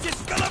 Целитесь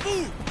в голову!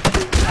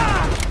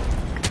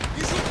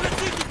 Вижу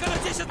противника на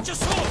 10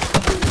 часов!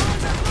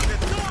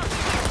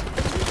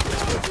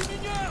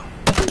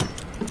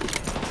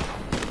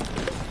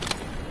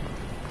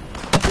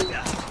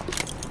 Меня!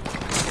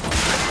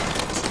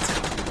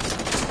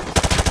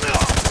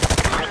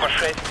 Группа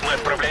 6. Мы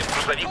отправляем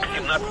грузовик к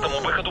 17-му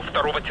выходу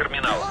второго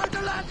терминала.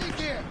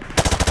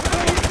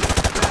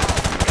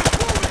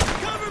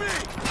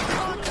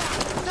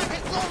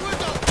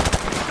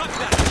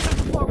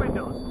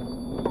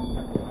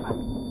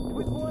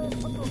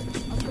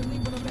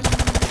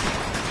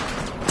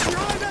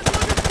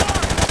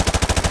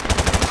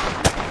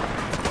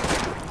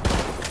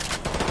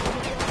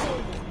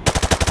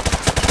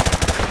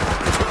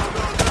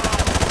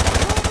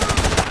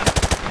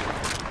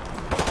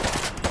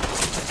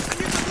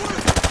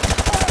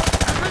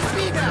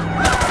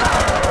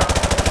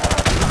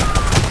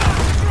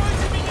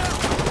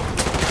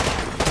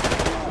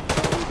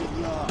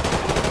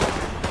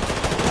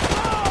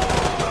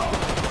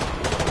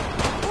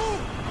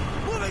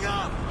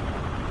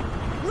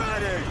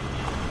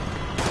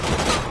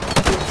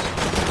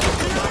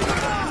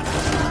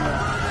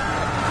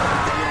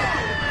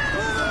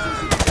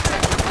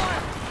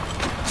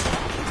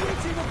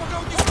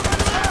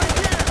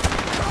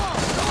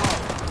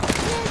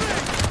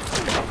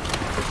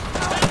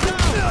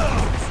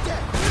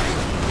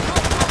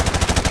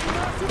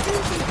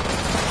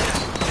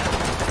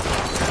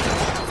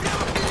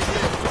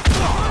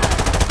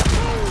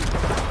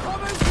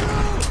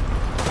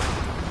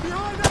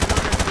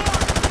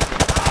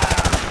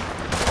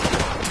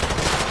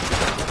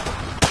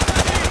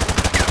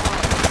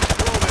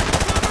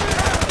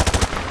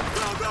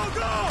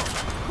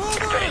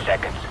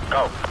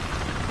 Go.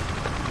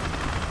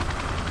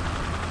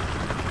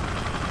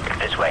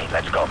 This way,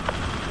 let's go.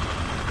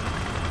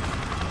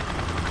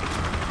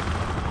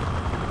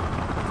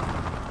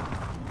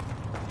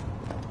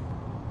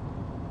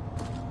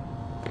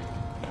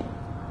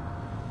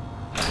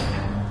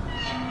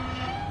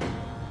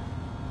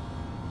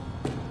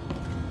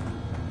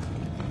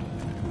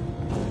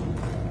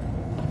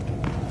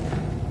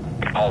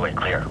 Hallway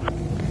clear.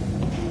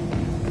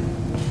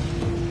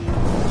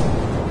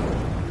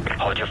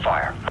 Hold your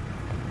fire.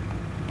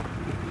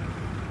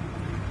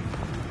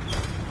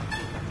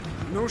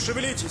 Ну,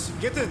 шевелитесь.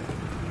 Get in.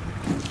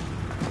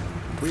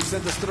 We've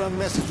sent a strong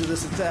message to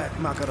this attack,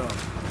 Makarov.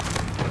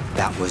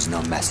 That was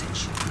no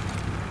message.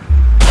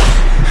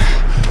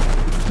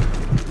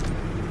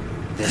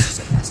 This is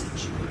a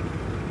message.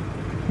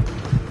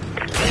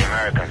 The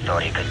Americans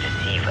thought he could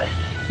deceive us.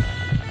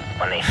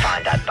 When they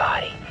find that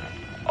body,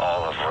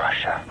 all of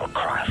Russia will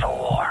cry for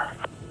war.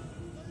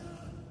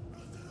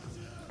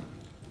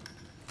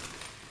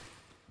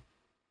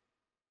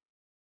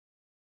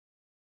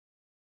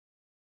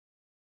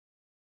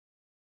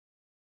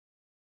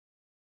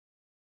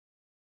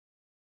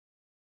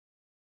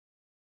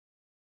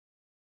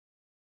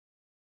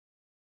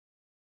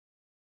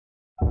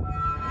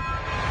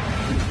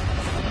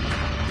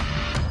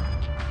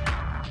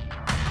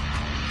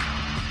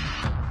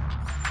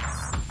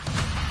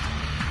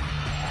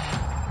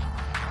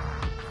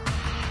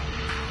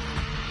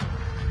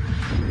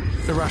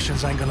 The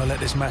Russians ain't gonna let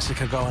this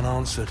massacre go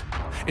unanswered.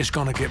 It's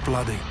gonna get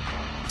bloody.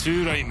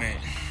 Too right, mate.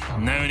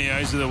 Now in the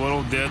eyes of the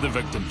world, they're the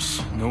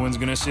victims. No one's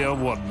gonna say a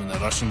word when the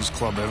Russians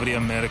club every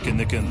American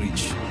they can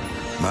reach.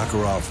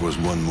 Makarov was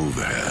one move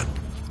ahead.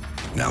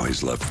 Now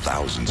he's left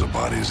thousands of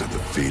bodies at the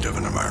feet of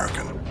an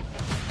American.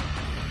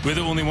 We're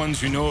the only ones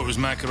who know it was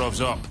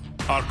Makarov's up.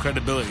 Our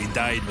credibility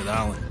died with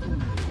Allen.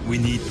 We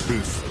need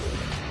proof.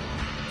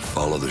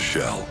 Follow the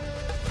shell.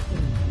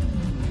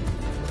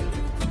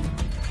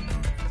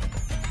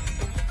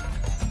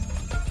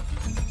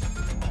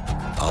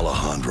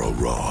 Alejandro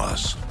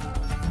Rojas.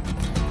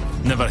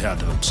 Never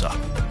heard of him, sir.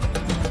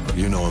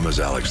 You know him as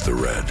Alex the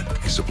Red.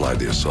 He supplied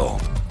the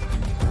assault.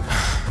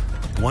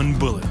 One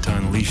bullet to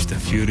unleash the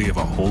fury of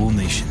a whole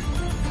nation.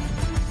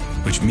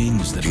 Which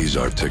means that he's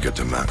our ticket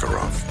to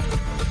Makarov.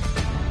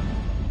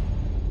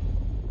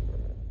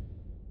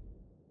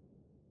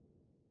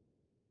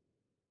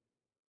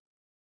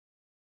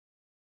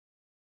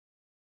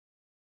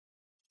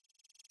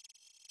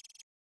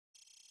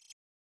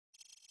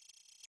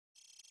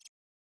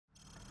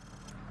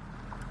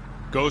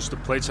 Ghost, the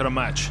plates are a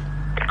match.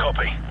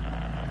 Copy.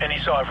 Any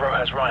sign of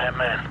Rojas' right-hand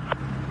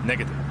man?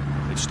 Negative.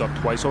 They've stopped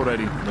twice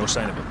already, no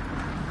sign of him.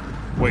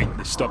 Wait,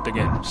 they stopped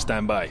again.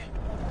 Stand by.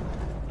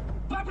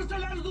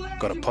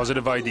 Got a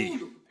positive ID.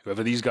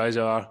 Whoever these guys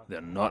are,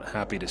 they're not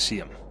happy to see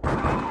him.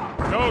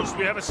 Ghost,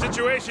 we have a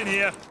situation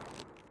here.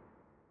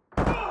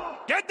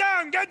 Get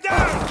down! Get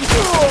down!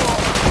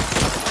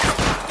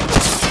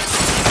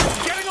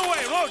 Getting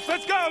away! Roach,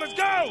 let's go! Let's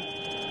go!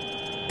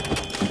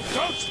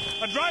 Ghost,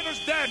 a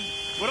driver's dead.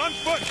 We're on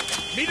foot.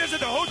 Meet us at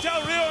the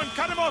Hotel Rio and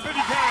cut him off if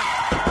you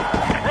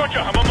can. Roger,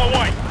 I'm on my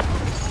way.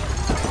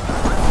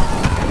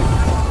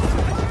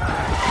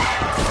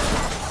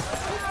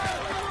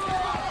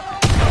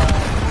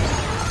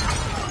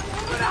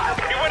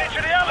 He went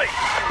into the alley.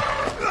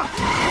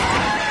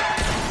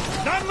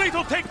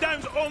 Non-lethal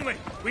takedowns only.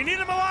 We need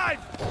him alive.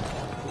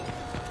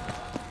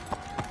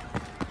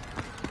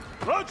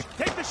 Roach,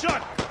 take the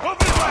shot.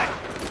 Over his way.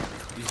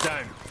 He's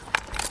down.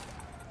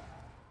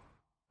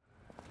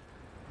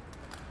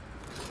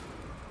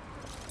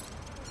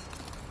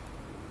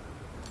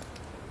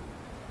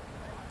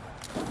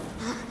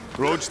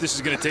 Roach, this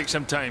is gonna take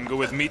some time. Go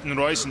with Meat and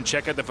Royce and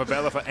check out the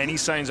favela for any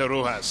signs of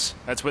Rojas.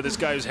 That's where this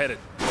guy is headed.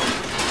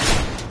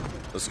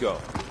 Let's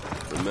go.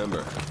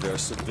 Remember, there are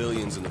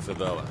civilians in the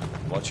favela.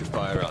 Watch your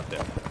fire out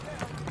there.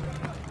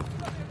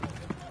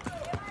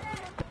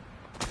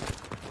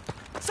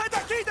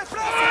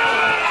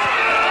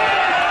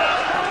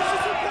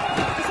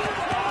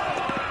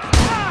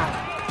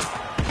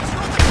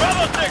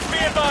 Bravo 6, be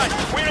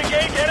advised. We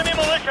engaged enemy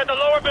militia at the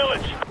lower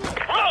village.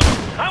 Roach,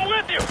 I'm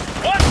with you.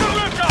 Watch the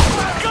rooftop.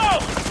 Go!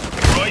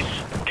 Royce,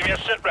 give me a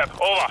sit rep.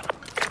 Over.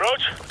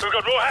 Roach, we've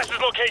got Rojas'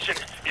 location.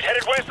 He's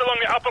headed west along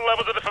the upper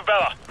levels of the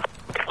favela.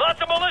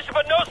 Lots of militia,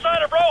 but no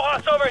sign of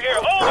Rojas over here.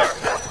 Over!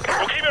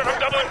 We'll keep him from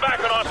doubling back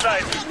on our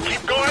side.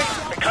 Keep going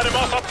and cut him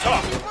off up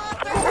top.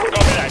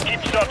 Copy that.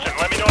 Keep searching.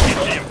 Let me know if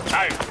you see him.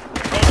 Out.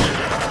 Roach,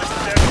 this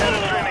is their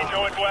territory and they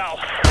know it well.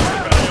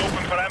 Keep an eye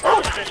open for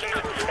ambush positions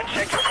and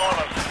check your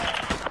corners.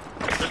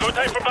 There's no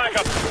time for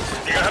backup.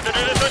 You're gonna have to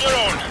do this on your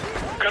own.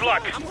 Good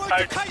luck.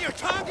 Out.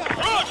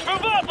 Roach,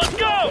 move up! Let's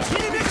go!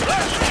 Roach,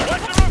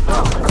 watch the roof!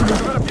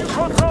 We've got a few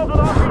close calls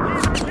with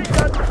RPGs and machine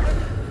guns.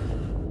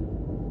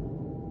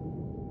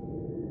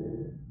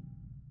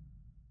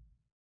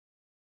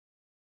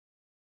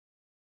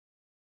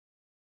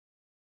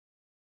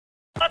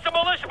 Lots of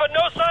militia, but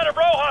no sign of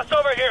Rojas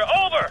over here.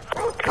 Over!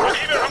 We'll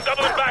keep him from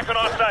doubling back on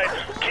our side.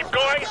 Keep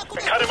going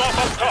and cut him off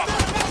up top.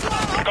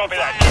 Copy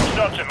that. Keep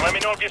searching. Let me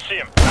know if you see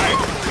him. Out.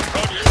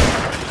 Roach, this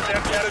is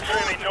their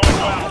territory and they know it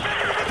well.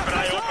 Keep an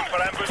eye open for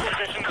ambush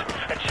positions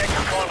and check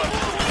your corners.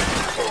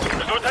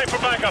 There's no time for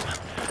backup.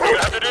 You're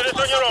gonna have to do this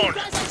on your own.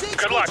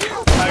 Good luck.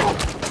 Out.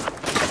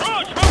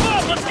 Roach, move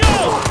up! Let's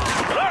go!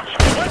 Roach,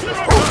 where's the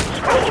roof?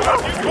 We've got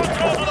a few close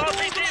calls with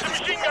RPGs and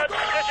machine guns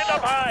positioned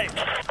up high.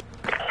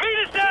 Meet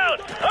us down!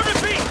 I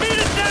repeat, meet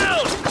us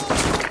down!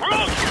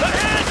 Roach,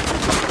 ahead!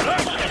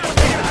 Roach, we're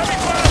taking heavy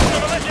fire from the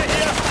militia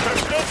here, but I'm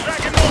still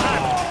tracking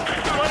Rojas.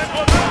 Come on into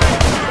a building.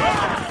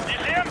 Roach, you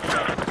see him?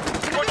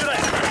 Roger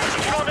that.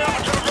 Just call me up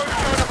until the road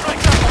is going to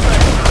break up a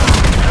bit.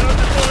 Tell him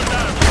to slow him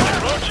down.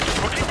 Roach,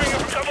 we're keeping him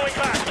from doubling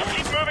back.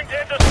 Keep moving to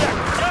intercept.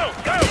 Go,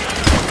 go!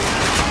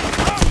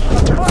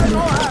 Roach, fire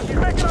Rojas!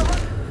 He's making a run!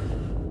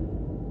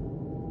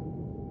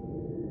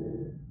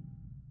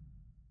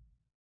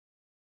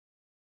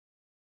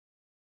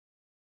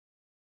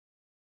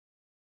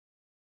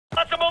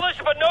 Lots of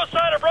militia, but no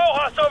sign of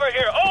Rojas over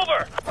here.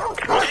 Over!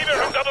 We'll keep him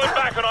from doubling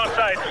back on our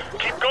side.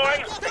 Keep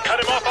going and cut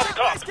him off up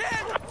top.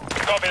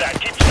 Copy that.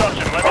 Keep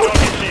searching. Let me know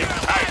if you see him.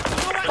 Out.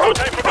 There's no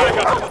time for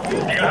backup.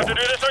 You're gonna have to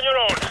do this on your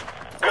own.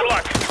 Good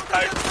luck.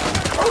 Out.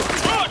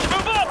 Roach,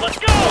 move up! Let's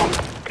go!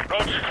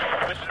 Roach,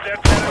 this is their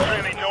territory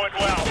and they know it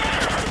well.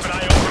 Keep an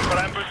eye open for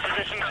ambush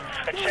positions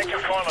and check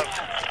your corners.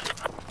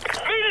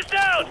 Meet us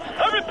down!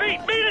 I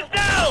repeat, meet us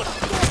down!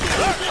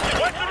 Roach,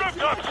 watch the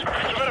rooftops!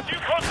 We've got a few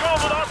close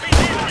calls with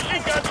RPGs and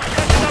machine guns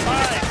positioned up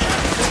high.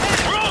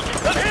 Roach,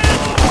 ahead!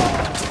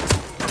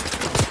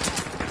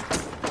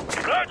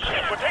 Roach,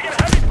 we're taking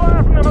heavy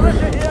fire from the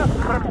militia here,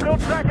 but I'm still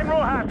tracking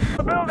Rojas.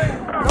 The building!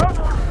 Roach!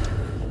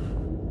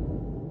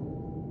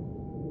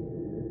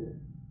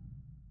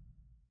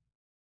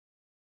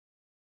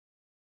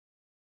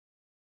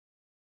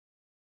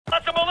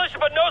 Lots of militia,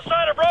 but no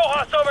sign of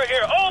Rojas over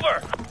here.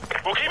 Over!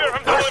 We'll keep him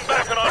from doubling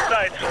back on our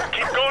side.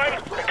 Keep going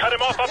and cut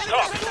him off up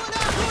top.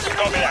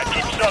 Copy that.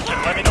 Keep searching.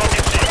 Let me know if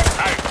you see him.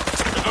 Out.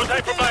 There's no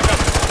time for backup.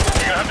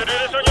 You're gonna have to do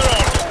this on your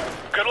own.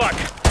 Good luck.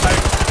 Out.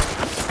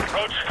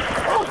 Roach,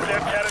 this is their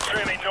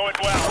territory and they know it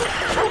well.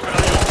 Keep an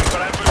eye open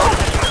for ambush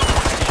positions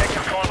and check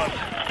your corners.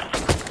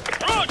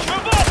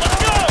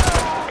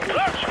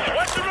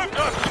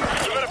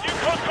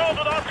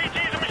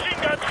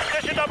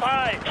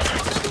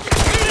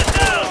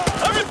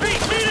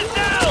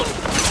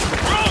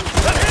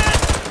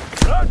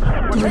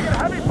 We're taking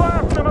heavy fire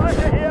from the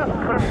militia here,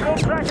 but I'm still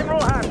tracking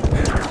Rojas.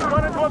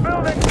 Run into a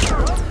building.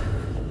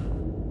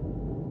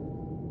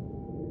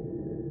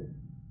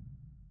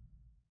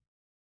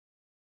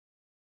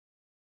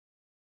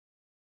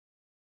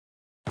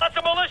 Lots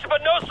of militia,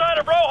 but no sign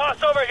of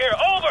Rojas over here.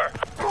 Over!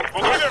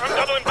 We'll keep him from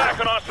doubling back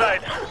on our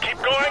side. Keep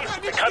going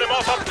and cut him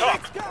off up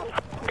top.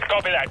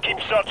 Copy that.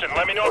 Keep searching.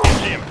 Let me know if you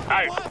see him.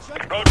 Out.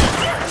 Roger.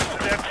 This is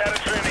their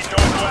territory and they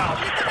know it well.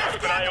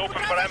 Keep an eye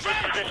open for ambush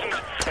positions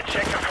and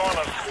check the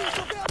corners.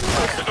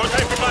 There's no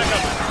time for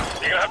backup.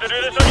 You're gonna have to do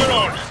this on your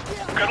own.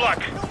 Good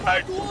luck.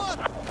 Out.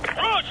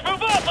 Roach,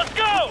 move up! Let's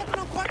go!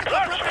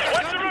 Lurch,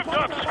 watch the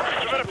rooftops.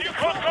 We've had a few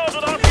close calls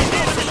with RPGs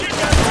and machine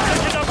guns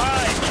positioned up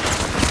high.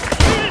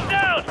 Beat us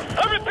down!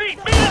 I repeat,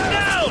 beat us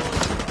down!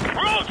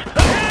 Roach,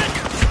 ahead!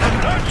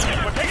 Lurch,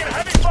 we're taking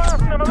heavy fire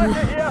from the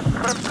militia here,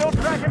 but I'm still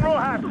tracking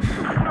Rojas.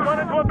 Run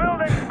into a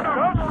building.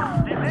 Roach,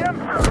 do you see him?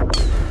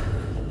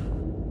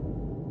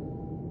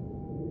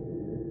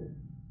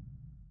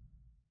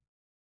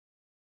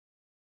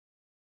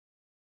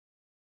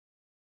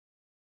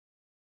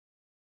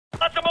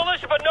 Lots of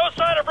militia, but no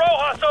sign of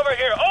Rojas over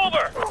here.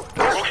 Over!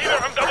 We'll keep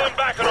him from doubling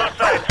back on our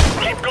side.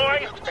 Keep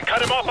going and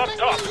cut him off up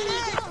top.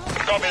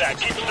 Copy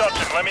that. Keep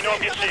searching. Let me know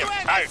if you see him.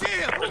 Out.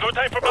 There's no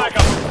time for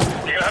backup.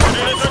 You're gonna have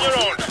to do this on your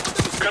own.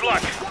 Good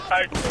luck.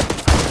 Out.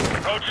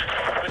 Roach,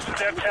 this is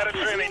their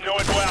territory and they know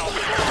it well.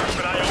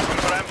 Keep an eye open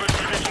for ambush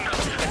positions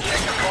and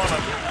check the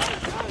corners.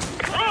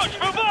 Roach,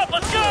 move up!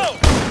 Let's go!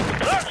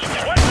 Lurch,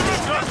 watch the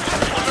rooftops.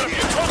 We've got a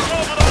few close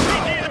calls with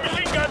RPGs and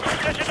machine guns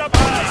positioned up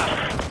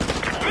high.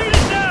 Beat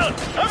us down!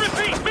 I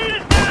repeat, beat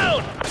us down!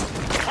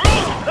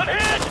 Roach,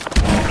 ahead!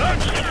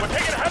 Lurch, we're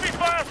taking heavy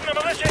fire from the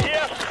militia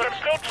here, but I'm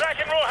still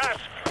tracking Rojas.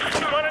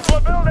 Run into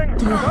a building.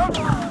 Roach,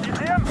 do you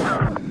see him?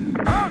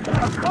 Roach,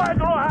 I'm flying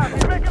Rojas.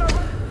 He's making a...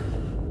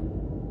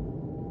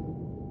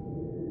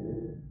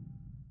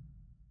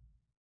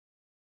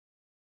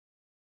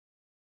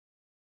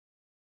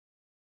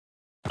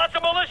 Lots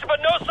of militia, but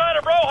no sign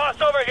of Rojas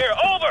over here.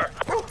 Over!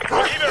 We'll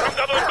keep him from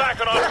doubling back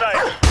on our side.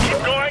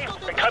 Keep going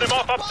and cut him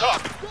off up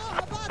top.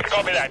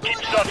 Copy that. Keep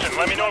searching.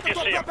 Let me know if you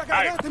see him.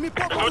 Out.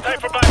 There's no time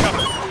for backup.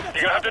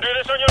 You're gonna have to do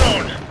this on your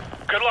own.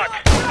 Good luck.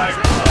 Out.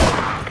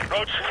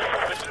 Roach,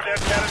 this is their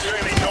territory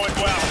and they know it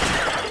well.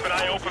 Keep an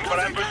eye open for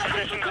ambush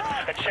positions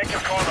and check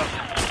your corners.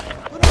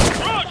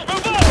 Roach,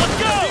 move up! Let's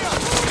go!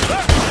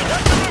 Look,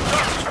 that's the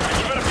rooftops.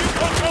 You've got a few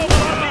close calls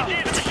with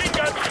RPGs and machine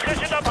guns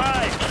positioned up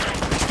high.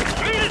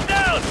 Beat us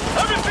down!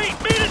 I repeat,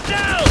 beat us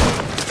down!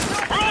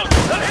 Roach,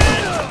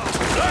 ahead!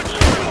 Look,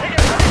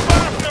 taking heavy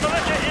fire from the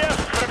militia here,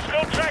 but I'm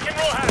still tracking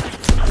Rojas.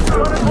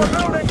 Run into a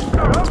building.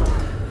 Roach.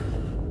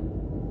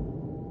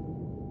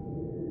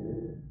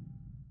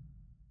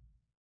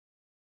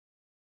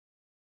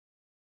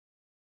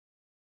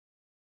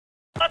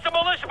 Lots of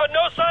militia, but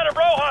no sign of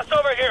Rojas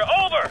over here.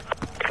 Over!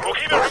 We'll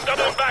keep him from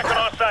doubling back on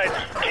our side.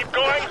 Keep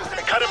going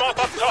and cut him off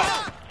up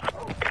top.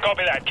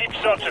 Copy that. Keep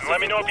searching.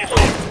 Let me know if you see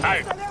him.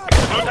 Out.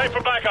 There's no time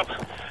for backup.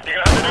 You're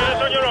gonna have to do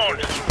this on your own.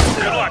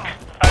 Good luck.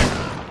 Out.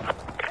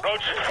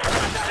 Roach,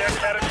 this is their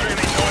territory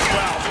and they know it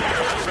well.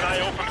 Keep an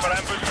eye open for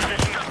ambush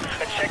positions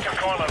and check your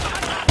corners.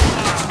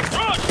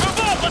 Roach, move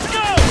up! Let's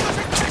go!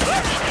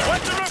 Look,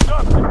 watch the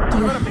rooftops.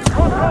 We've got a few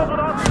close calls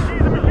with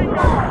RPGs and machine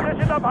guns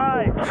positioned up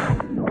high.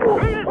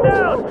 Beat us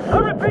down! I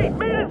repeat,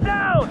 beat us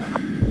down!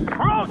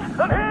 Roach,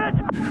 ahead!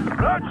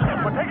 Lurch,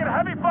 we're taking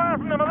heavy fire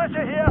from the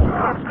militia here,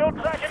 but I'm still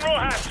tracking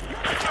Rojas.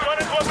 Run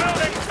into a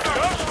building.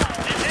 Roach,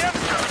 do you see him?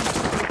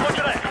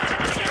 Roger that.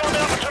 Show me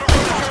up to the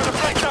roof with a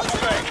black duffel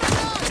bag.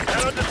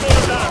 Tell him to slow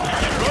him down.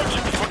 Roach,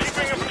 we're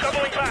keeping him from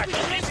doubling back.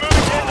 Keep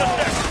moving in the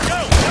steps. Go,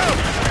 go!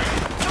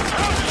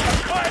 Roach,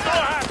 fire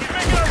Rojas. He's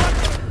making a run.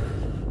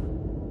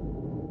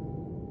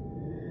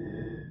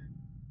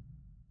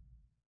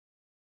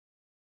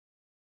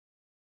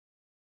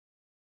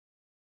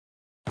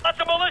 Lots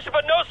of militia,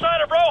 but no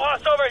sign of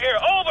Rojas over here.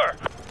 Over!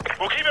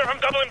 We'll keep him from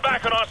doubling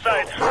back on our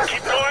side.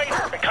 Keep going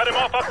and cut him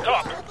off up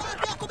top.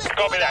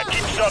 Copy that.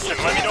 Keep searching.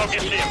 Let me know if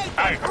you see him.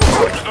 Out.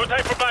 There's no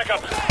time for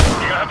backup.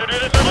 You're gonna have to do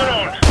this on your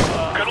own.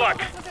 Good luck.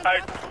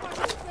 Out.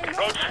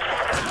 Roach,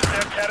 this is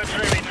their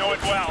territory and they know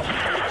it well.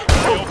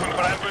 Stay open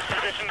for ambush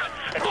positions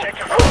and check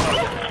your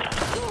corners.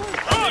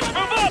 Roach,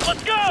 move up!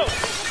 Let's go!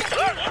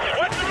 Lurch,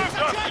 watch the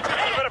rooftops.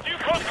 We've got a few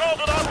close calls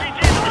with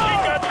RPGs and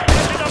machine guns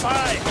positioned up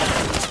high.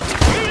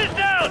 Beat us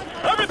down!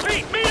 I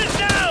repeat, beat us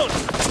down!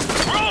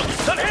 Roach,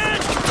 ahead!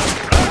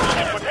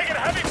 Lurch, we're taking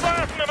heavy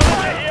fire from the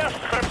militia here,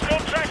 but I'm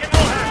still tracking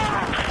Rojas.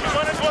 He's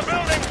run into a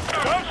building.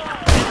 Roach,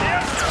 do you see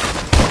him?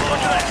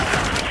 Look at that.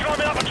 He's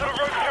climbing up onto the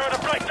roof here with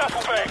a black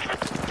duffel bag.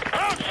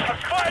 Roach, I've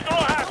spied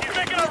Rojas. He's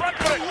making a run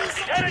for it.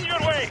 He's heading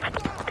your way.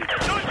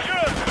 Do it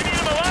sure. We need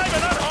him alive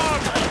and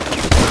unharmed.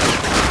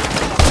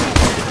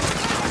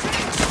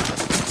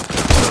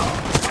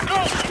 Go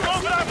for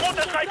that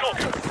motorcycle.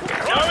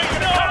 No, he's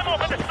gonna cut him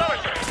off at the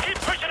stomach. Keep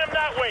pushing him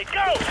that way.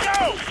 Go,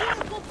 go!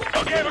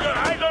 Okay, we've got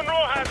eyes on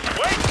Rojas.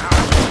 Wait!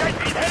 Shite,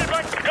 he's headed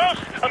back.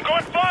 Ghost, I'm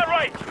going far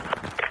right.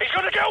 He's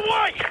gonna get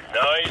away!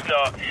 No, he's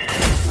not.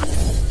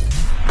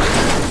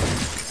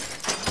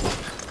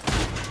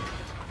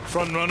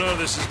 Front runner,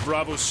 this is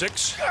Bravo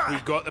 6.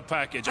 We've got the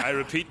package. I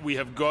repeat, we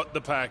have got the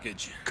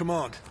package.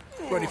 Command,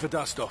 ready for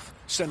dust-off.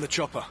 Send the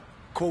chopper.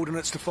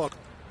 Coordinates to fog.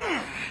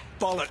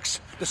 Bollocks!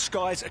 The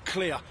skies are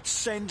clear.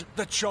 Send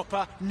the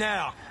chopper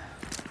now!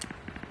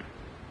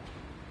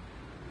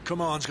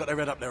 Command's got their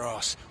head up their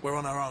arse. We're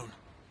on our own.